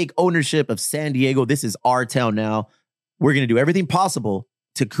going to take ownership of San Diego. This is our town now. We're going to do everything possible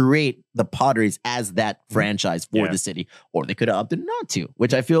to create the Padres as that franchise for the city. Or they could have opted not to,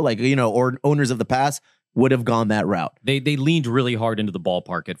 which I feel like, you know, or owners of the past would have gone that route. They leaned really hard into the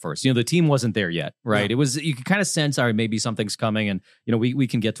ballpark at first. You know, the team wasn't there yet, right? Yeah. It was, you could kind of sense, all right, maybe something's coming and, you know, we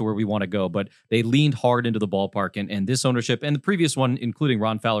can get to where we want to go. But they leaned hard into the ballpark and this ownership and the previous one, including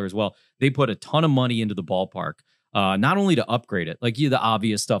Ron Fowler as well, they put a ton of money into the ballpark. Not only to upgrade it, like the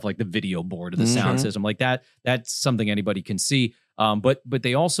obvious stuff like the video board or the sound system, like that's something anybody can see. But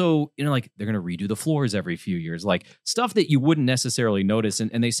they also, you know, like they're going to redo the floors every few years, like stuff that you wouldn't necessarily notice.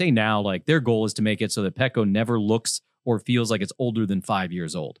 And they say now, like their goal is to make it so that Petco never looks or feels like it's older than 5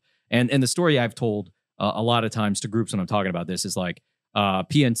 years old. And the story I've told a lot of times to groups when I'm talking about this is like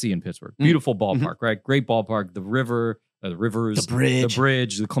PNC in Pittsburgh, beautiful ballpark, right? Great ballpark, the rivers, the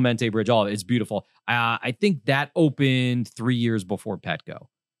bridge, the Clemente Bridge, all of it. It's beautiful. I think that opened 3 years before Petco.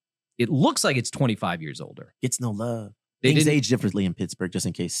 It looks like it's 25 years older. It's no love. Things age differently in Pittsburgh, just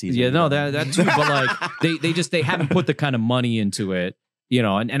in case season. Yeah, no, that too. But like they haven't put the kind of money into it, you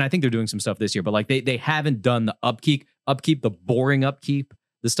know. And I think they're doing some stuff this year, but like they haven't done the upkeep, the boring upkeep,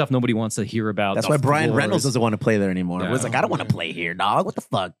 the stuff nobody wants to hear about. That's why Brian Reynolds doesn't want to play there anymore. Yeah. It's like, I don't want to play here, dog. What the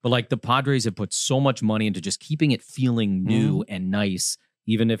fuck? But like the Padres have put so much money into just keeping it feeling new and nice.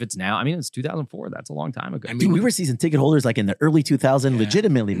 Even if it's now, I mean, it's 2004. That's a long time ago. I mean, dude, we were season ticket holders like in the early 2000s,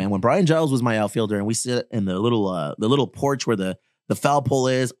 legitimately, man. When Brian Giles was my outfielder and we sit in the little porch where the foul pole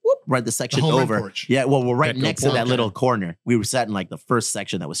is, right the section over. Porch. Yeah, well, we're right next to that little corner. We were sat in like the first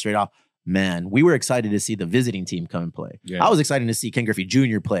section that was straight off. Man, we were excited to see the visiting team come and play. Yeah. I was excited to see Ken Griffey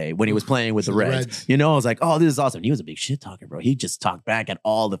Jr. play when he was playing with the Reds. You know, I was like, oh, this is awesome. He was a big shit talker, bro. He just talked back at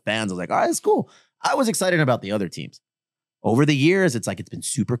all the fans. I was like, all right, it's cool. I was excited about the other teams. Over the years, it's like it's been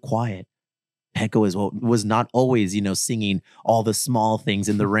super quiet. Petco was not always, you know, singing all the small things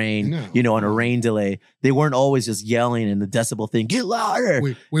in the rain, you know, on a rain delay. They weren't always just yelling in the decibel thing, get louder.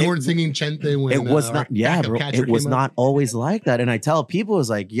 We weren't singing Chente when it was not, bro. It was not always like that. And I tell people, it's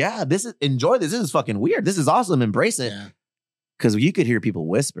like, yeah, enjoy this. This is fucking weird. This is awesome. Embrace it. Because you could hear people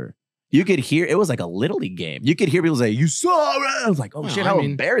whisper. You could hear, it was like a Little League game. You could hear people say, you saw it. I was like, oh shit, how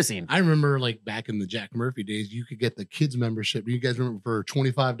embarrassing. I remember like back in the Jack Murphy days, you could get the kids membership. You guys remember for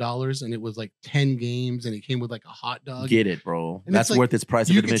 $25 and it was like 10 games and it came with like a hot dog. Get it, bro. And that's like, worth its price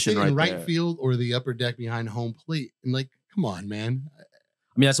of admission right there. You could sit in right field or the upper deck behind home plate. And like, come on, man.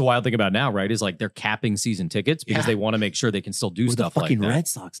 I mean, that's the wild thing about now, right? Is like they're capping season tickets because they want to make sure they can still do stuff like that. Fucking Red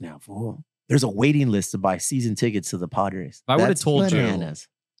Sox now, fool. There's a waiting list to buy season tickets to the Padres. If I would have told you,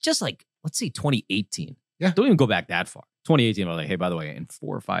 just like, let's say 2018. Yeah. Don't even go back that far. 2018, I was like, hey, by the way, in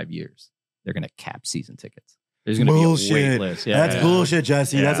 4 or 5 years, they're going to cap season tickets. There's going to be a wait list. Yeah, that's bullshit,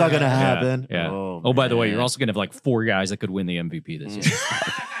 Jesse. That's not going to happen. Yeah. Oh, by the way, you're also going to have like 4 guys that could win the MVP this year.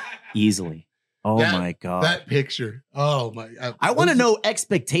 Easily. Oh, my God. That picture. Oh, my. I want to know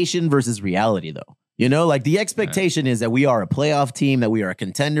expectation versus reality, though. You know, like the expectation is that we are a playoff team, that we are a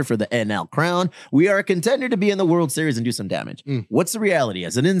contender for the NL crown. We are a contender to be in the World Series and do some damage. What's the reality?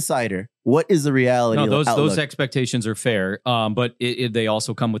 As an insider, what is the reality? No, those expectations are fair, but they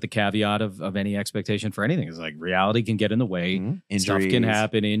also come with the caveat of any expectation for anything. It's like reality can get in the way. Stuff can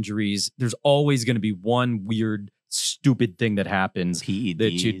happen, injuries. There's always going to be one weird, stupid thing that happens that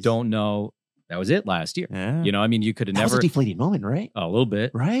you don't know. That was it last year. Yeah. You know, I mean, you could have That was never a deflating moment, right? a little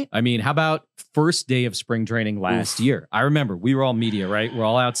bit. Right? I mean, how about first day of spring training last year? I remember we were all media, right? We're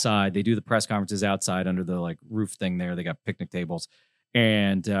all outside. They do the press conferences outside under the like roof thing there. They got picnic tables.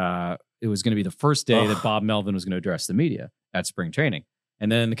 And it was going to be the first day that Bob Melvin was going to address the media at spring training.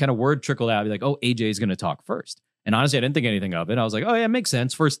 And then the kind of word trickled out, be like, oh, AJ is going to talk first. And honestly, I didn't think anything of it. I was like, oh, yeah, it makes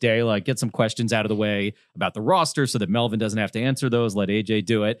sense. First day, like get some questions out of the way about the roster so that Melvin doesn't have to answer those. Let AJ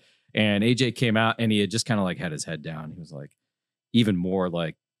do it. And AJ came out and he had just kind of like had his head down. He was like even more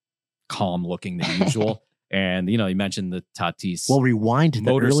like calm looking than usual. And, you know, he mentioned the Tatis. Well, rewind to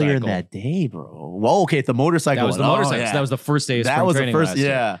the earlier Motorcycle. that day, bro. Well, okay, the motorcycle. that was the one. Oh, motorcycle. yeah. So that was the first day of That spring was the training first, last year.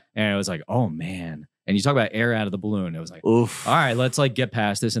 yeah. And it was like, oh, man. And you talk about air out of the balloon. It was like, Oof. all right, let's like get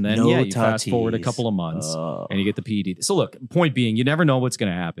past this. And then, No you fast forward a Tatis. couple of months and you get the PED. So look, point being, you never know what's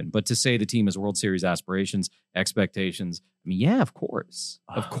going to happen. But to say the team has World Series aspirations, expectations, I mean, yeah, of course.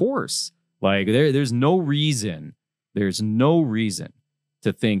 Of course. Like there's no reason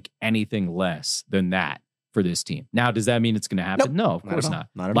to think anything less than that for this team. Now, does that mean it's going to happen? Nope. No, of course at all. not.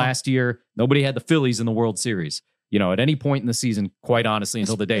 Not at all. Last year, nobody had the Phillies in the World Series. You know, at any point in the season, quite honestly,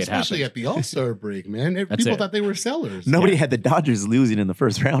 until the day it Especially happened. at the All-Star break, man. That's People it. thought they were sellers. Nobody had the Dodgers losing in the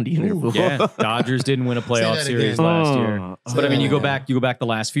first round either. Ooh. Yeah, Dodgers didn't win a playoff that series again. last year. Oh. But I mean, you go Yeah. back the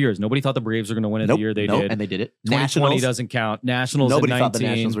last few years. Nobody thought the Braves were going to win it Nope, the year they nope, did. and they did it. 2020 Nationals. doesn't count. Nationals Nobody in thought the 19.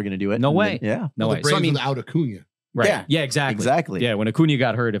 Nationals were going to do it. No And way. then- yeah. No Well, way. the So Braves I mean, without Acuna. right? Yeah. Exactly. Exactly. Yeah, when Acuna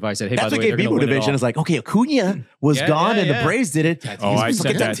got hurt, if I said, "Hey, by That's the what way, they're gave me going to win it motivation. all." It's like, okay, Acuna was Yeah, gone yeah, and yeah. the Braves did it. Tatis Oh, I was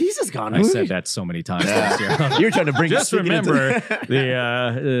said gone. that. Tatis is gone. I said that so many times last year. You're trying to bring Just the thinking into remember,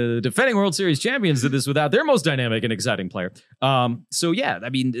 the- the defending World Series champions did this without their most dynamic and exciting player. So yeah, I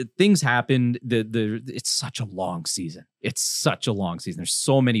mean, things happened. It's such a long season. It's such a long season. There's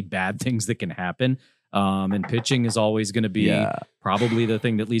so many bad things that can happen. And pitching is always going to be Yeah. probably the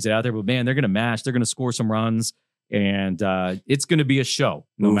thing that leads it out there. But man, they're going to mash. They're going to score some runs. And it's going to be a show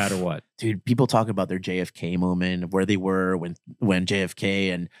no Oof. matter what. Dude, people talk about their JFK moment, of where they were when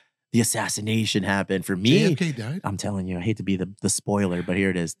JFK and the assassination happened. For me, JFK died? I'm telling you, I hate to be the spoiler, but here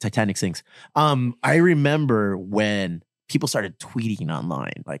it is. Titanic sinks. I remember when people started tweeting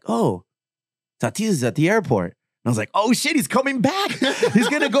online, like, oh, Tatis is at the airport. And I was like, oh shit, he's coming back. He's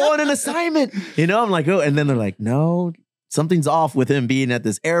gonna go on an assignment. You know, I'm like, oh, and then they're like, no, something's off with him being at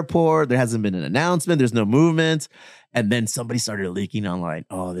this airport. There hasn't been an announcement. There's no movement. And then somebody started leaking online.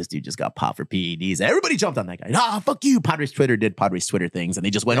 Oh, this dude just got popped for PEDs. Everybody jumped on that guy. Ah, fuck you. Padres Twitter did Padres Twitter things, and they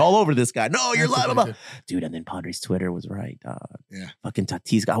just went all over this guy. No, you're That's lying what about. they Dude, and then Padres Twitter was right, dog. Yeah. Fucking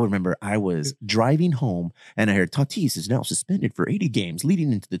Tatis. I remember I was driving home and I heard Tatis is now suspended for 80 games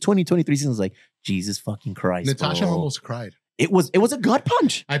leading into the 2023 season. I was like, Jesus fucking Christ. Natasha bro. almost cried. It was a gut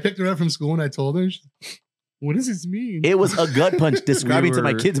punch. I picked her up from school and I told her, what does this mean? It was a gut punch describing to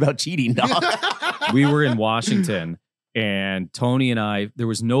my were- kids about cheating, dog. We were in Washington, and Tony and I, there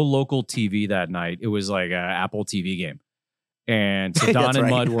was no local TV that night. It was like an Apple TV game. And so Don That's and right.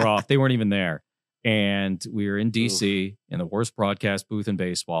 Mud were off. They weren't even there. And we were in DC in the worst broadcast booth in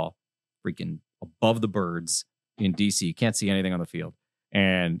baseball, freaking above the birds in DC. You can't see anything on the field.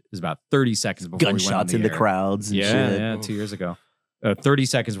 And it was about 30 seconds before we went on Gunshots the in the air. crowds and Yeah, shit. yeah, 2 years ago. 30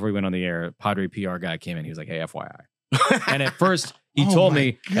 seconds before we went on the air, Padre PR guy came in. He was like, hey, FYI. And at first he Oh told my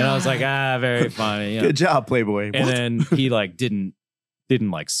me, and I was like, God. very funny. You know. Good job, Playboy. And What? then he like didn't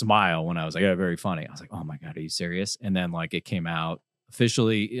like smile when I was like, yeah, very funny. I was like, oh my God, are you serious? And then like it came out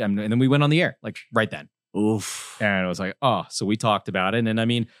officially. And then we went on the air like right then. Oof. And I was like, oh, so we talked about it. And I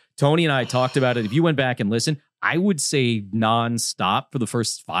mean, Tony and I talked about it. If you went back and listened, I would say nonstop for the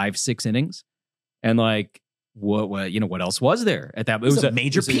first 5-6 innings. And like, what else was there at that? It was a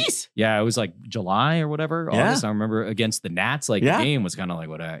major piece. Yeah, it was like July or whatever. Yeah. August. I remember against the Nats, like Yeah. the game was kind of like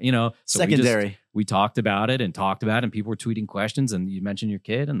what, so we just- Secondary. we talked about it, and people were tweeting questions, and you mentioned your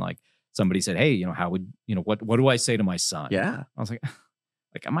kid, and like somebody said, hey, how would, what do I say to my son? Yeah. I was like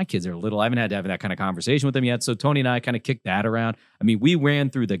my kids are little. I haven't had to have that kind of conversation with them yet. So Tony and I kind of kicked that around. I mean, we ran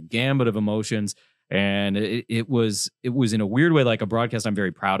through the gambit of emotions, and it was in a weird way like a broadcast I'm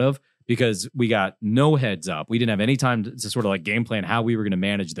very proud of, because we got no heads up. We didn't have any time to sort of like game plan how we were going to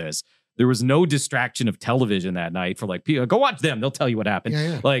manage this. There was no distraction of television that night for like, people, go watch them. They'll tell you what happened.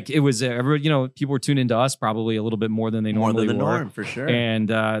 Yeah, yeah. Like it was, people were tuned into us probably a little bit more than they More normally than the were. norm, for sure. And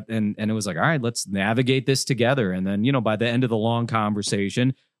it was like, all right, let's navigate this together. And then, by the end of the long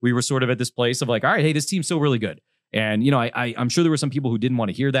conversation, we were sort of at this place of like, all right, hey, this team's still really good. And, I'm sure there were some people who didn't want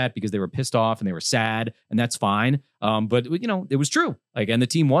to hear that because they were pissed off and they were sad, and that's fine. But it was true. Like, and the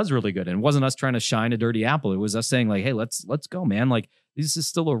team was really good, and it wasn't us trying to shine a dirty apple. It was us saying like, hey, let's go, man. Like, this is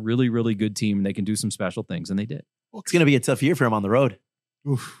still a really, really good team, and they can do some special things. And they did. It's going to be a tough year for him on the road.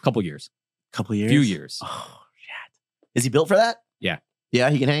 Oof. Couple years. Couple years. Few years. Oh shit! Is he built for that? Yeah. Yeah,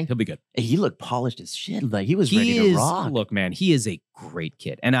 he can hang. He'll be good. Hey, he looked polished as shit. Like he was ready to rock. Look, man, he is a great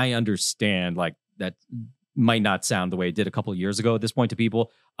kid. And I understand like that might not sound the way it did a couple of years ago at this point to people.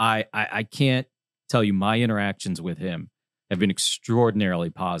 I can't tell you my interactions with him have been extraordinarily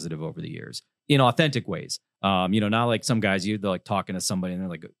positive over the years in authentic ways. Not like some guys they're like talking to somebody and they're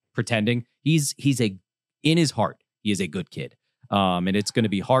like pretending. He's in his heart, he is a good kid. And it's going to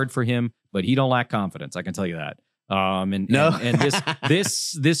be hard for him, but he don't lack confidence. I can tell you that. And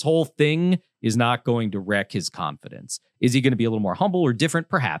this whole thing is not going to wreck his confidence. Is he going to be a little more humble or different?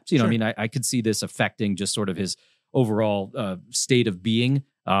 Perhaps. Sure. I mean, I could see this affecting just sort of his overall state of being.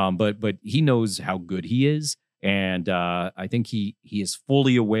 But he knows how good he is, and I think he is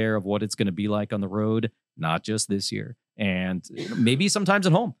fully aware of what it's going to be like on the road, not just this year, and maybe sometimes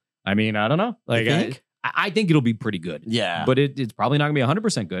at home. I mean, I don't know. Like, You think? I think it'll be pretty good. Yeah. But it's probably not going to be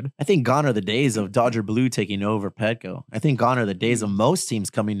 100% good. I think gone are the days of Dodger Blue taking over Petco. I think gone are the days of most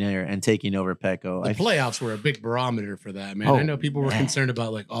teams coming there and taking over Petco. The playoffs were a big barometer for that, man. Oh, I know people were man. concerned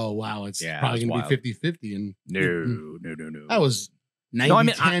about like, oh, wow, it's Yeah, probably it's going to wild. be 50-50. And No. that was 90-10 No, I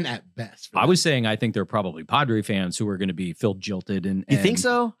mean, at best. for I them. was saying I think there are probably Padre fans who are going to be Phil jilted. And You think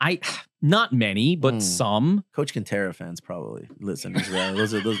so? Not many, but Hmm. some. Coach Quintero fans probably listen as well.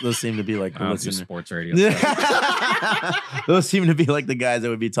 Those seem to be like the I don't do listeners. sports radio stuff. Those seem to be like the guys that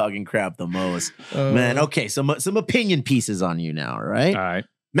would be talking crap the most. Man, okay, some opinion pieces on you now, all right? All right.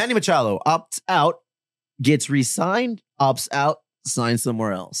 Manny Machado opts out, gets re-signed, opts out, signs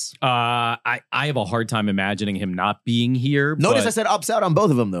somewhere else. I have a hard time imagining him not being here. Notice but- I said opts out on both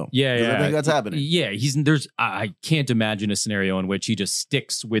of them though. Yeah, 'Cause yeah. I think that's happening. Yeah, I can't imagine a scenario in which he just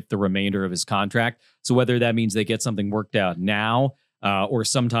sticks with the remainder of his contract. So whether that means they get something worked out now or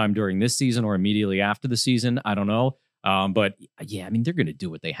sometime during this season or immediately after the season, I don't know. But yeah, I mean, they're going to do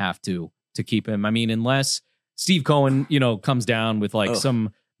what they have to keep him. I mean, unless Steve Cohen, comes down with like Ugh. some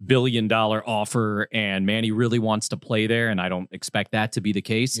 $1 billion offer and Manny really wants to play there, and I don't expect that to be the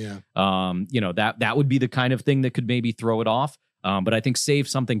case. Yeah. That would be the kind of thing that could maybe throw it off. But I think save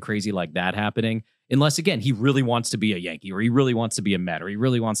something crazy like that happening, unless again he really wants to be a Yankee or he really wants to be a Met or he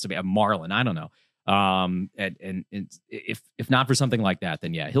really wants to be a Marlin. I don't know. And if not for something like that,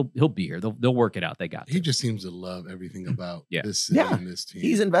 then yeah, he'll be here. They'll work it out. They got He to. just seems to love everything about Yeah. this city Yeah. and this team.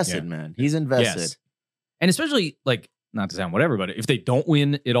 He's invested, man. He's invested. Yes. And especially like, not to sound whatever, but if they don't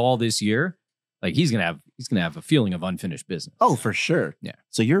win it all this year, like he's gonna have a feeling of unfinished business. Oh, for sure. Yeah.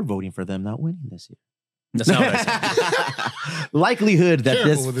 So you're voting for them not winning this year. That's not what I said. Likelihood that Careful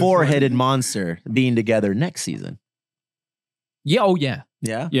this with this four-headed one. monster being together next season. Yeah. Oh yeah.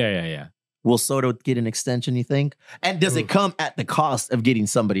 Yeah. Yeah. Will Soto get an extension, you think? And does it come at the cost of getting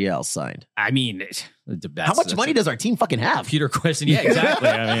somebody else signed? I mean, How much money does our team fucking have? computer question? Yeah, exactly.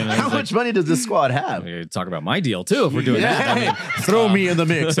 I mean, How much money does this squad have? We could talk about my deal too if we're doing that. I mean, Throw me in the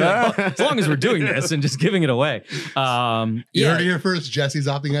mix. Huh? as long as we're doing this and just giving it away. You heard it here first. Jesse's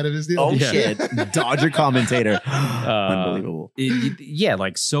opting out of his deal. Oh, Yeah. shit. Dodger commentator. Unbelievable.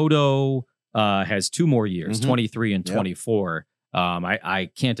 Like Soto has 2 more years, Mhm. 23 and Yep. 24. I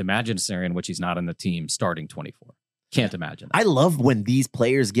can't imagine a scenario in which he's not on the team starting 24. Can't imagine. I love when these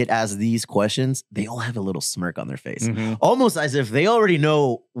players get asked these questions, they all have a little smirk on their face. Mhm. Almost as if they already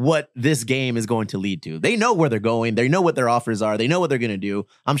know what this game is going to lead to. They know where they're going. They know what their offers are. They know what they're going to do.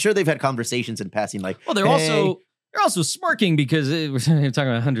 I'm sure they've had conversations in passing like, Well, they're "Hey." also smirking because we're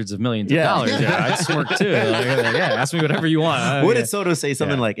talking about hundreds of millions of Yeah. dollars. Yeah, I'd smirk too. Yeah, ask me whatever you want. What did Soto say?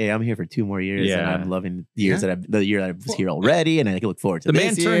 Something Yeah. like, "Hey, I'm here for 2 more years, and Yeah. I'm loving the years the year I was here already, and I look forward to The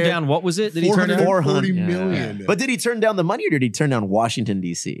this man turned year." down, what was it? Did he turn down? 440 Yeah. million. But did he turn down the money, or did he turn down Washington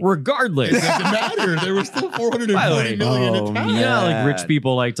D.C.? Regardless. It doesn't matter. There was still 440 By the way, million oh, attached. You know, how, like Man. rich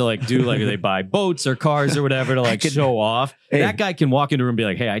people like to like do like they buy boats or cars or whatever to like could- show off. Hey. That guy can walk into a room and be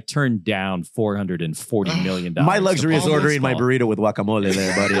like, "Hey, I turned down $440 million." My luxury is almost ordering my all. burrito with guacamole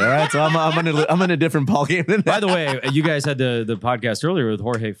there, buddy. All right, so I'm in a different ball game than that. By the way, you guys had the podcast earlier with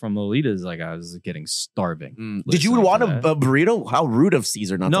Jorge from Lolitas. Like, I was getting starving. Did you listening want to a that. burrito? How rude of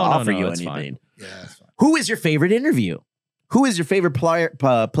Caesar not to No, offer no, you it's anything. fine. Yeah. Who is your favorite interview? Who is your favorite player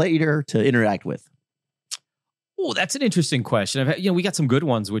to interact with? Oh, that's an interesting question. We got some good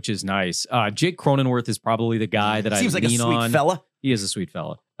ones, which is nice. Jake Cronenworth is probably the guy that Seems I like a lean sweet on. fella. He is a sweet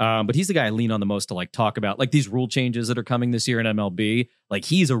fella. But he's the guy I lean on the most to like talk about like these rule changes that are coming this year in MLB. Like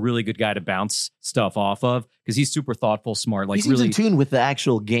he's a really good guy to bounce stuff off of because he's super thoughtful, smart, like he seems really in tune with the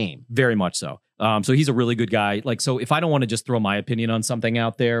actual game. very much so. So he's a really good guy. Like, so if I don't want to just throw my opinion on something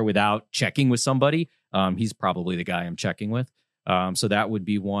out there without checking with somebody, he's probably the guy I'm checking with. So that would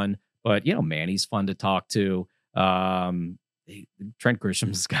be one. But Manny's fun to talk to. Trent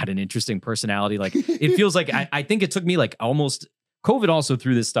Grisham's got an interesting personality. Like it feels like I think it took me like almost COVID also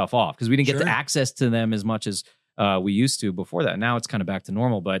threw this stuff off because we didn't get Sure. to access to them as much as we used to before that. Now it's kind of back to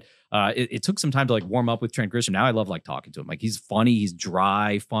normal, but it took some time to like warm up with Trent Grisham. Now I love like talking to him. Like he's funny, he's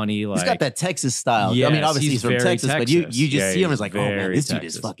dry, funny. Like He's got that Texas style. I Yes, mean, obviously he's from very Texas, but you Texas. just Yeah, see him he's as like, oh man, very this dude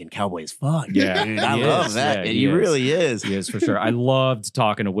is Texas. fucking cowboy as fuck. Yeah, dude. he I love is. that. Yeah, and he he is. really is. He is for sure. I loved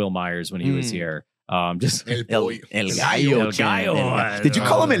talking to Will Myers when he was here. Just El El, pollo. el gallo. El gallo. champ. Did you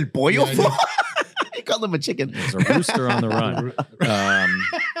call him el pollo? Yeah, I did. You called him a chicken. there's a rooster on the run.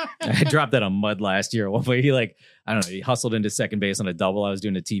 I dropped that on Mud last year. One way he I don't know, he hustled into second base on a double. I was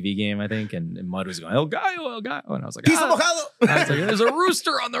doing a TV game, I think, and Mud was going, El Gallo, El Gallo. And I was like, Piso I mojado. was like, there's a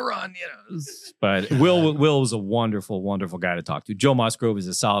rooster on the run, you know. But Will was a wonderful, wonderful guy to talk to. Joe Musgrove is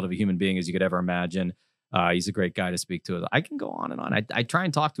as solid of a human being as you could ever imagine. He's a great guy to speak to. I can go on and on. I try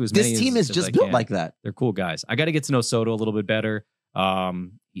and talk to as many. This team is as just I built can. like that. They're cool guys. I got to get to know Soto a little bit better.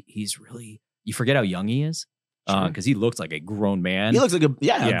 He's really, you forget how young he is because he looks like a grown man. He looks like a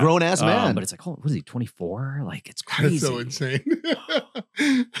Yeah. grown ass man. But it's like, oh, what is he, 24? Like, it's That's crazy. so insane.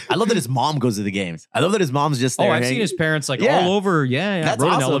 I love that his mom goes to the games. I love that his mom's just Oh, there. I've seen hanging. his parents like Yeah. all over. Yeah. That's I rode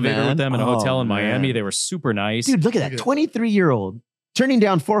an awesome, elevator man. with them in a Oh, hotel in Miami. man. They were super nice. Dude, look at that. Look at- 23-year-old turning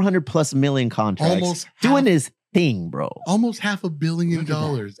down 400 plus million contracts. Almost doing half- his thing, bro. Almost $500 million Look at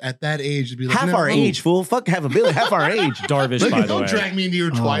that. at that age to be like Half no, our oh, age, fool. Fuck half a billion. Half our age. Darvish, Look, by the don't way. drag me into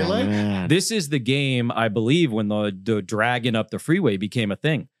your twilight. Oh, man. This is the game, I believe, when the dragon up the freeway became a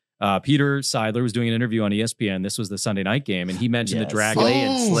thing. Peter Seidler was doing an interview on ESPN. This was the Sunday night game, and he mentioned Yeah, the dragon. slay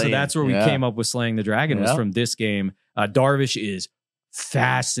and Oh, slay. So that's where we Yeah. came up with slaying the dragon was Yeah. from this game. Darvish is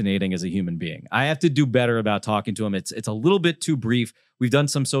fascinating as a human being. I have to do better about talking to him. It's a little bit too brief. We've done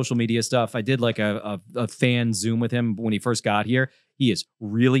some social media stuff. I did like a fan Zoom with him when he first got here. He is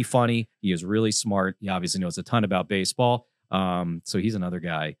really funny. He is really smart. He obviously knows a ton about baseball. So he's another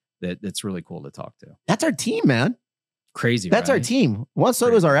guy that's really cool to talk to. That's our team, man. Crazy. That's our right? team. Juan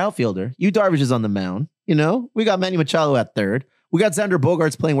Soto's our outfielder. You Darvish is on the mound. You know, we got Manny Machado at third. We got Xander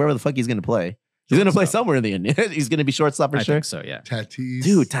Bogaerts playing wherever the fuck he's going to play. He's going to play somewhere in the end. He's going to be shortstop for I sure. think so. Yeah. Tatis.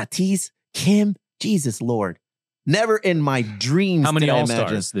 Dude, Tatis, Kim, Jesus Lord. Never in my dreams How many did I All imagine.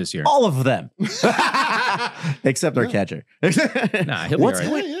 Stars this year? All of them. Except our Yeah. catcher. Nah, he'll be What's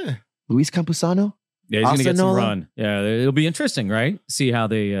all right. Yeah. Luis Campusano? Yeah, he's gonna get some Osanola? run. Yeah, it'll be interesting, right? See how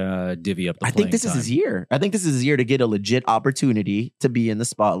they divvy up the I think this is playing his time. year. I think this is his year to get a legit opportunity to be in the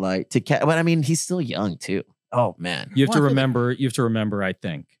spotlight. But I mean, he's still young too. Oh man. You have Well, to I feel like- remember. You have to remember. I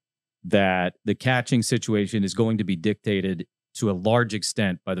think that the catching situation is going to be dictated to a large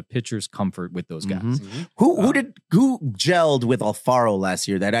extent by the pitcher's comfort with those guys. Mhm. Who gelled with Alfaro last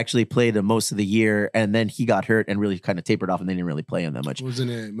year that actually played the most of the year and then he got hurt and really kind of tapered off and they didn't really play him that much? Wasn't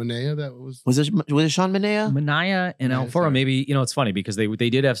it Manea that was? Was it Sean Manea? Manaya and Yeah, Alfaro, sorry. maybe, it's funny because they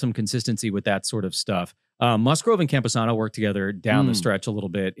did have some consistency with that sort of stuff. Musgrove and Camposano worked together down the stretch a little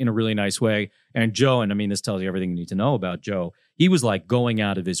bit in a really nice way. And Joe, and I mean, this tells you everything you need to know about Joe. He was like going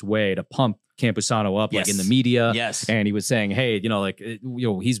out of his way to pump Camposano up, like in the media. Yes. And he was saying, hey,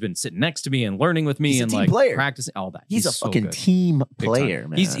 he's been sitting next to me and learning with me He's a and team like player. practicing all that. He's a so fucking good. team Big time. player,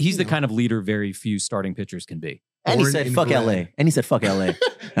 man. He's the You know. kind of leader very few starting pitchers can be. And he Born said, and fuck bred. LA. And he said, fuck LA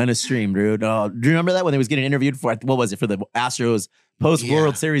on a stream, dude. Oh, do you remember that when he was getting interviewed for, what was it, for the Astros post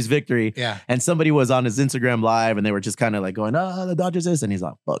World Yeah. Series victory? Yeah. And somebody was on his Instagram live and they were just kind of like going, oh, the Dodgers this. And he's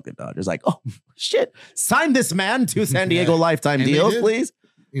like, fuck the Dodgers. Like, oh, shit. Sign this man to San Diego Yeah. lifetime And they deals, did. please.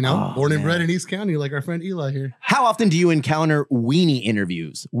 You know, Oh, born and bred man. in East County, like our friend Eli here. How often do you encounter weenie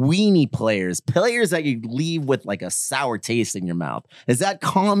interviews, weenie players that you leave with like a sour taste in your mouth? Is that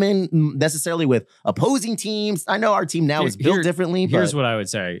common necessarily with opposing teams? I know our team now is built Here- differently, Here's but what I would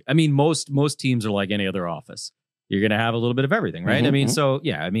say. I mean, most teams are like any other office. You're going to have a little bit of everything, right? I Mhm, mean, mhm. so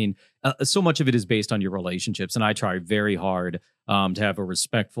yeah, I mean, so much of it is based on your relationships. And I try very hard to have a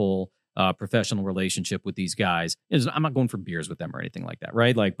respectful, professional relationship with these guys. I'm not going for beers with them or anything like that,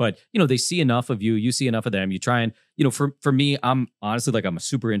 right? Like, but they see enough of you, you see enough of them. You try and, for me, I'm honestly like I'm a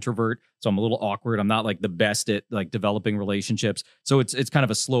super introvert, so I'm a little awkward. I'm not like the best at like developing relationships, so it's kind of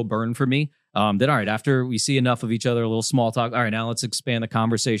a slow burn for me. Then all right, after we see enough of each other, a little small talk. All right, now let's expand the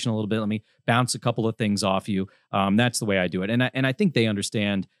conversation a little bit. Let me bounce a couple of things off you. That's the way I do it, and I think they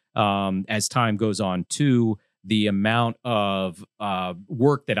understand as time goes on too, the amount of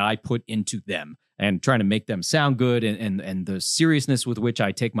work that I put into them. and trying to make them sound good, and the seriousness with which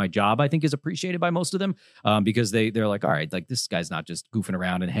I take my job, I think, is appreciated by most of them, because they're like, all right, like this guy's not just goofing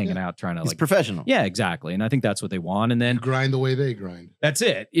around and hanging out trying to He's like professional. Yeah, exactly. And I think that's what they want. And then You grind the way they grind. that's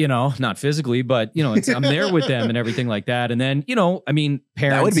it, not physically, but I'm there with them and everything like that. And then, I mean,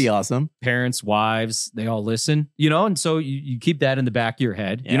 parents, That would be awesome. parents, wives, they all listen, and so you keep that in the back of your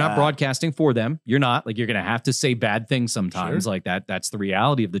head. You're not Yeah. broadcasting for them. You're not like, you're going to have to say bad things sometimes like that. That's the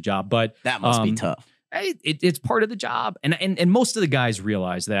reality of the job. But That must be tough. it's part of the job. And most of the guys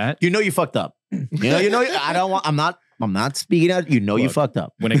realize that. You fucked up. I'm not speaking out. You Look, fucked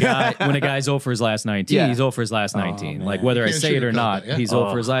up. When a guy's 0 for his last 19, Yeah. he's 0 for his last 19. man. Like whether I Can't say it or sugarcoat not, that, yeah. he's 0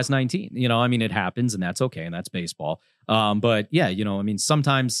 for his last 19. I mean, it happens and that's okay. And that's baseball. But yeah, I mean,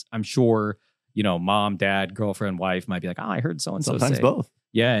 sometimes I'm sure, mom, dad, girlfriend, wife might be like, oh, I heard so-and-so Sometimes say. both.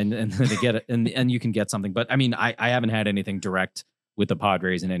 Yeah. And they get it and you can get something. But I mean, I haven't had anything direct with the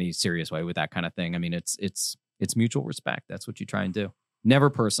Padres in any serious way with that kind of thing. I mean, it's mutual respect. That's what you try and do. Never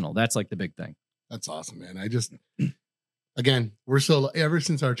personal. That's like the big thing. That's awesome, man. Again, ever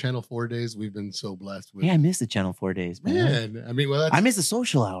since our Channel 4 days, we've been so blessed with. Yeah, I miss the Channel 4 days, man. Man, I mean, well, that's I miss the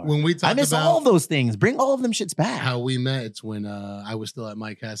social hour. when we I talked miss about all of those things. Bring all of them shits back. how we met. It's when I was still at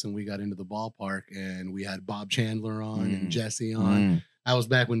Mike Hess and we got into the ballpark and we had Bob Chandler on and Jesse on. Mm. I was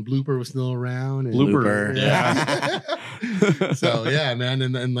back when Blooper was still around. And Blooper. Yeah. So yeah, man,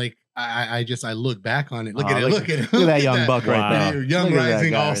 and like I look back on it. Look at it. Look at it. Look at that young buck Wow. right there. Your young Look at that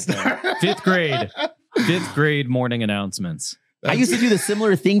rising guy right all star. Fifth grade morning announcements. I used to do the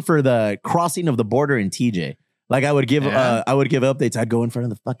similar thing for the crossing of the border in TJ. Like I would give updates. I'd go in front of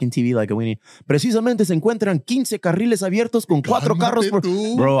the fucking TV like a weenie. Precisamente se encuentran 15 carriles abiertos con 4 carros por...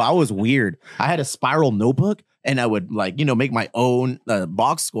 Bro, I was weird. I had a spiral notebook and I would make my own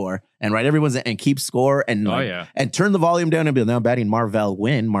box score and write everyone's and keep score and and turn the volume down and be now batting Marvell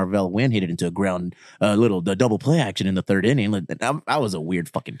Wynn. Marvell Wynn hit it into a ground the double play action in the 3rd inning. Like, I was a weird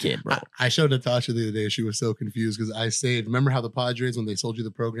fucking kid, bro. I showed Natasha the other day. She was so confused because I saved. Remember how the Padres, when they sold you the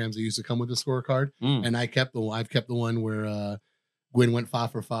programs, they used to come with a scorecard, and I've kept the one where Gwynn went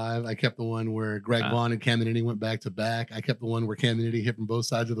 5 for 5. I kept the one where Greg Vaughn and Cam Nitty went back to back. I kept the one where Cam Nitty hit from both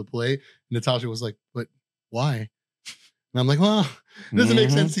sides of the plate. And Natasha was like, "But why?" And I'm like, "Well, it doesn't make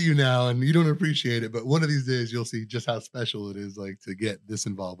sense to you now, and you don't appreciate it. But one of these days, you'll see just how special it is, like to get this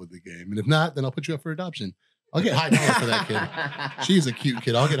involved with the game. And if not, then I'll put you up for adoption. I'll get high dollar for that kid. She's a cute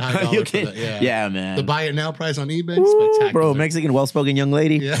kid. I'll get high dollar for that. Yeah, man. The buy it now price on eBay, Ooh, spectacular, bro. Mexican, well-spoken young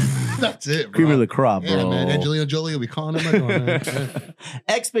lady. Yeah, that's it, bro. Cream of the crop, bro. Yeah, man. Angelina Jolie will be calling him. Man.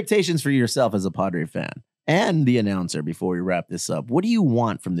 Expectations for yourself as a Padre fan and the announcer before we wrap this up. What do you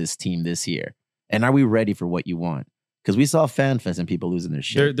want from this team this year? And are we ready for what you want? Because we saw Fan Fest and people losing their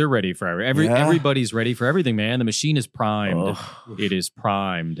shit. They're ready for everybody's ready for everything, man. The machine is primed. Oh. It is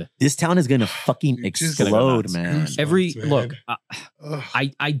primed. This town is going to fucking Dude, just explode, gonna go man. nuts. Man. Look, Ugh.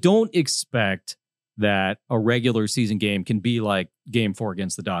 I don't expect that a regular season game can be like Game 4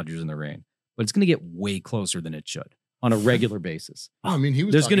 against the Dodgers in the rain, but it's going to get way closer than it should on a regular basis. I mean, he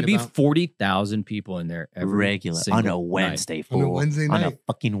was. There's going to be about 40,000 people in there every Regular on a single Wednesday, night. fool. On a Wednesday On a night.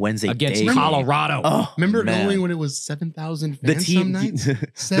 fucking Wednesday Against day. Colorado. Oh, Remember man. going when it was 7,000 The fans team, some nights?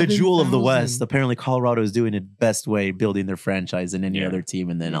 the jewel of the 7,000. West. Apparently, Colorado is doing it best way, building their franchise than any Yeah. other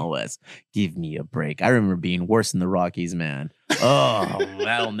team in the NL West. Give me a break. I remember being worse than the Rockies, man. Oh,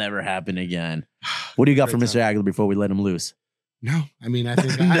 that'll never happen again. What do you got for Great Mr. Aguilar before we let him loose? No, I mean, I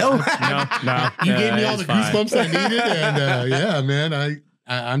think No. No, you gave me all it's the fine. goosebumps I needed, and yeah, man,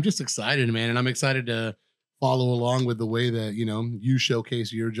 I'm just excited, man, and I'm excited to follow along with the way that you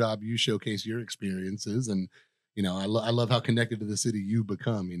showcase your job, you showcase your experiences, and I love how connected to the city you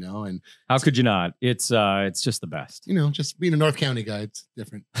become, and How could you not? It's just the best. just being a North County guy, it's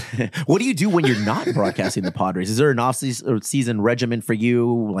different. What do you do when you're not broadcasting the Padres? Is there an off-season regimen for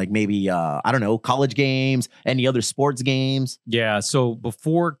you? Like maybe, I don't know, college games, any other sports games? Yeah. So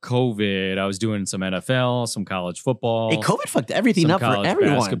before COVID, I was doing some NFL, some college football. Hey, COVID fucked everything some up for college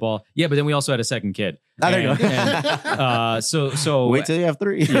everyone. basketball. Yeah, but then we also had a second kid. Oh, there you go. So Wait till you have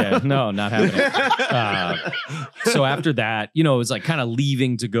 3. yeah, no, not happening. So after that, it was like kind of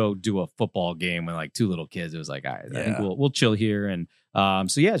leaving to go do a football game with like 2 little kids. It was like, all right, I think Yeah. we'll chill here. And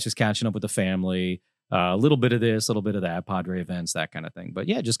so yeah, it's just catching up with the family, a little bit of this, a little bit of that, Padre events, that kind of thing. But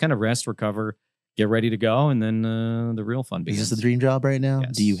yeah, just kind of rest, recover, get ready to go, and then the real fun Is begins. this the dream job right now?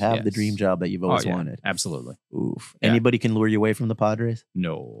 Yes, Do you have the yes. dream job that you've always wanted? Absolutely. Oof. Yeah. Anybody can lure you away from the Padres?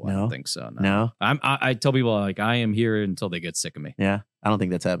 No, I No? don't think so. No? I tell people like I am here until they get sick of me. Yeah. I don't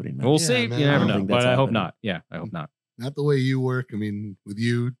think that's happening, man. We'll Yeah, see. man, You I never don't know, think but that's I hope happening. not. Yeah, I hope not. Not the way you work. I mean, with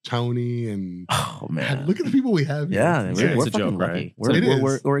you, Tony, and Oh man, look at the people we have here. yeah, It's we're a fucking joke, lucky.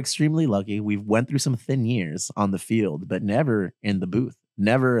 right? We're extremely lucky. We've went through some thin years on the field, but never in the booth,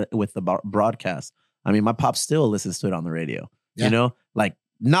 never with the broadcast. I mean, my pop still listens to it on the radio. Yeah. You know, like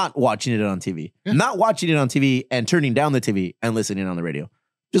not watching it on TV, Yeah. not watching it on TV and turning down the TV and listening on the radio.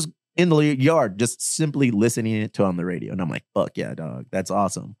 Just in the yard, just simply listening to it on the radio. And I'm like, fuck yeah, dog. That's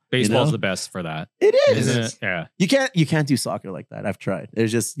awesome. Baseball's You know? the best for that. It is. Isn't is. it? Yeah. You can't do soccer like that. I've tried. You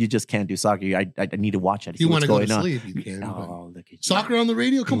just can't do soccer. I need to watch it. If you want to go to sleep, you can. Oh, look at you. Soccer on the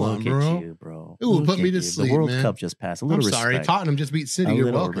radio? Come on, Look bro. at you, bro. It will Look put me at to you. sleep, The World man. Cup just passed. A I'm little sorry. respect. Tottenham just beat City. A You're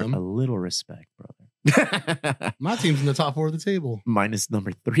little, welcome. A little respect, brother. My team's in the top 4 of the table. Minus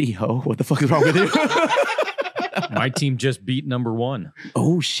number 3, ho. What the fuck is wrong with you? My team just beat number 1.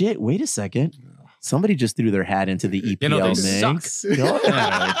 Oh shit! Wait a second. Somebody just threw their hat into the EPL You know, they mix.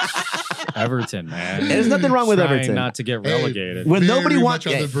 Yeah, Everton, man. There's nothing wrong with Trying Everton. not to get Hey, relegated. When Very nobody wants,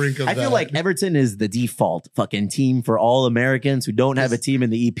 much on the brink of I feel that. like Everton is the default fucking team for all Americans who don't have a team in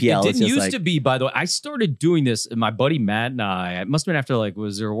the EPL. It It's didn't just used like, to be, by the way. I started doing this, and my buddy Matt and I, it must have been after, like,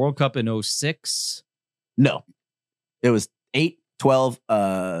 was there a World Cup in 06? no. It was 8, 12,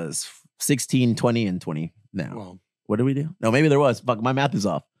 16, 20, and 20 now. Well, What did we do? No, maybe there was. Fuck, my math is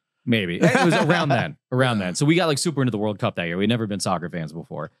off. Maybe. It was around then. Around then. So we got like super into the World Cup that year. We'd never been soccer fans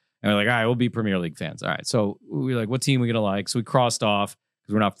before. And we're like, all right, we'll be Premier League fans. All right. So we were like, what team are we going to like? So we crossed off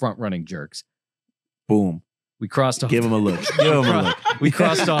because we're not front running jerks. Boom. We crossed off. Give him a look. Give him a look. We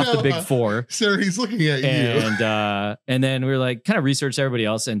crossed off the big No, four. sir, he's looking at you. And then we were like, kind of researched everybody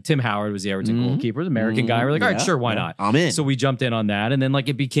else. And Tim Howard was the Everton Mhm. goalkeeper, the American guy. We're like, all right, Yeah, sure, why yeah. not? I'm in. So we jumped in on that. And then like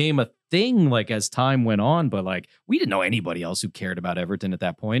it became a thing like as time went on. But like we didn't know anybody else who cared about Everton at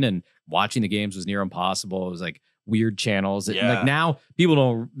that point. And watching the games was near impossible. It was like weird channels. And Yeah. like now people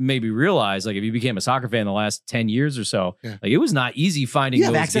don't maybe realize like if you became a soccer fan the last 10 years or so, Yeah. like it was not easy finding you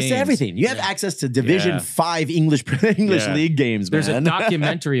have those access games. to everything. You have Yeah. access to Division Yeah. 5 English Yeah. League games, There's man. a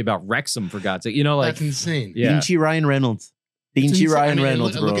documentary about Wrexham, for God's sake. You know, like That's insane. yeah. Beanchy Ryan Reynolds. It's Beanchy insane. Ryan I mean,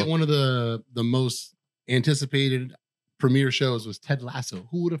 Reynolds, look bro. at one of the most anticipated premiere shows was Ted Lasso.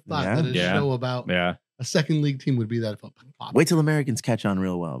 Who would have thought Yeah. that a Yeah. show about Yeah. a second league team would be that popular? Wait till Americans catch on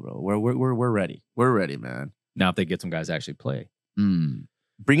real well, bro. We're ready. We're ready, man. Now if they get some guys to actually play.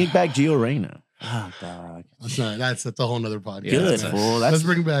 Bringing back Gio Reyna. Oh, dog. That's a whole nother podcast. Yeah, Good, that's a- fool. Let's That's,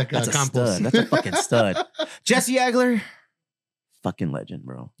 bring back that's a compost. stud. That's a fucking stud. Jesse Agler, fucking legend,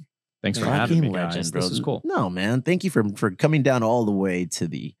 bro. Thanks for Fucking having me, legend, guys. bro. This is cool. No, man. Thank you for coming down all the way to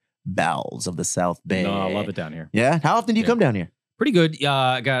the bowels of the South Bay. No, I love it down here. Yeah. How often do you Yeah. come down here? Pretty good.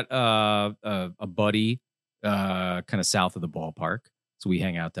 I got a buddy kind of south of the ballpark. So we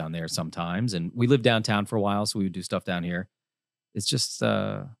hang out down there sometimes. And we lived downtown for a while, so we would do stuff down here. It's just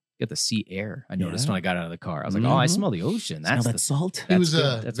get the sea air. I noticed Yeah. when I got out of the car. I was like, oh, I Mhm. smell the ocean. Smell That's that the, salt. He That's was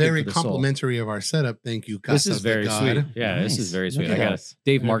good. That's good very for the soul. complimentary of our setup. Thank you. This Casas is very de God. sweet. Yeah, this Nice. is very Look sweet. at I got us.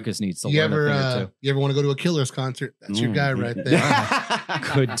 Dave Marcus needs to You learn ever a thing or two. you ever want to go to a Killers concert? That's your guy right there.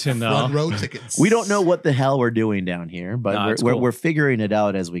 Good to know. Front row tickets. We don't know what the hell we're doing down here, but Nah, it's we're cool. we're figuring it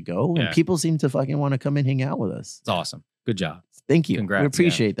out as we go. And Yeah. people seem to fucking want to come and hang out with us. It's awesome. Good job. Thank you. Congrats. We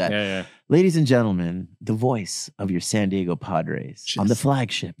appreciate that. Yeah. Ladies and gentlemen, the voice of your San Diego Padres on the Jesse.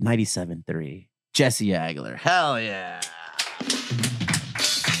 flagship 97.3, Jesse Agler. Hell yeah.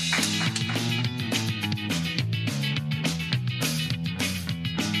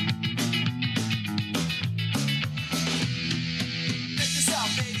 Check this out,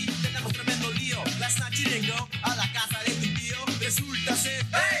 baby, tenemos tremendo lío. Last night you didn't go a la casa de tu tío. Resulta ser,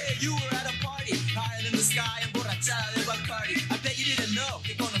 hey, you were at a party, higher in the sky, emborrachada de Bacardi. I bet you didn't know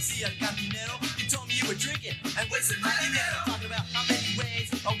que conocía al cantante.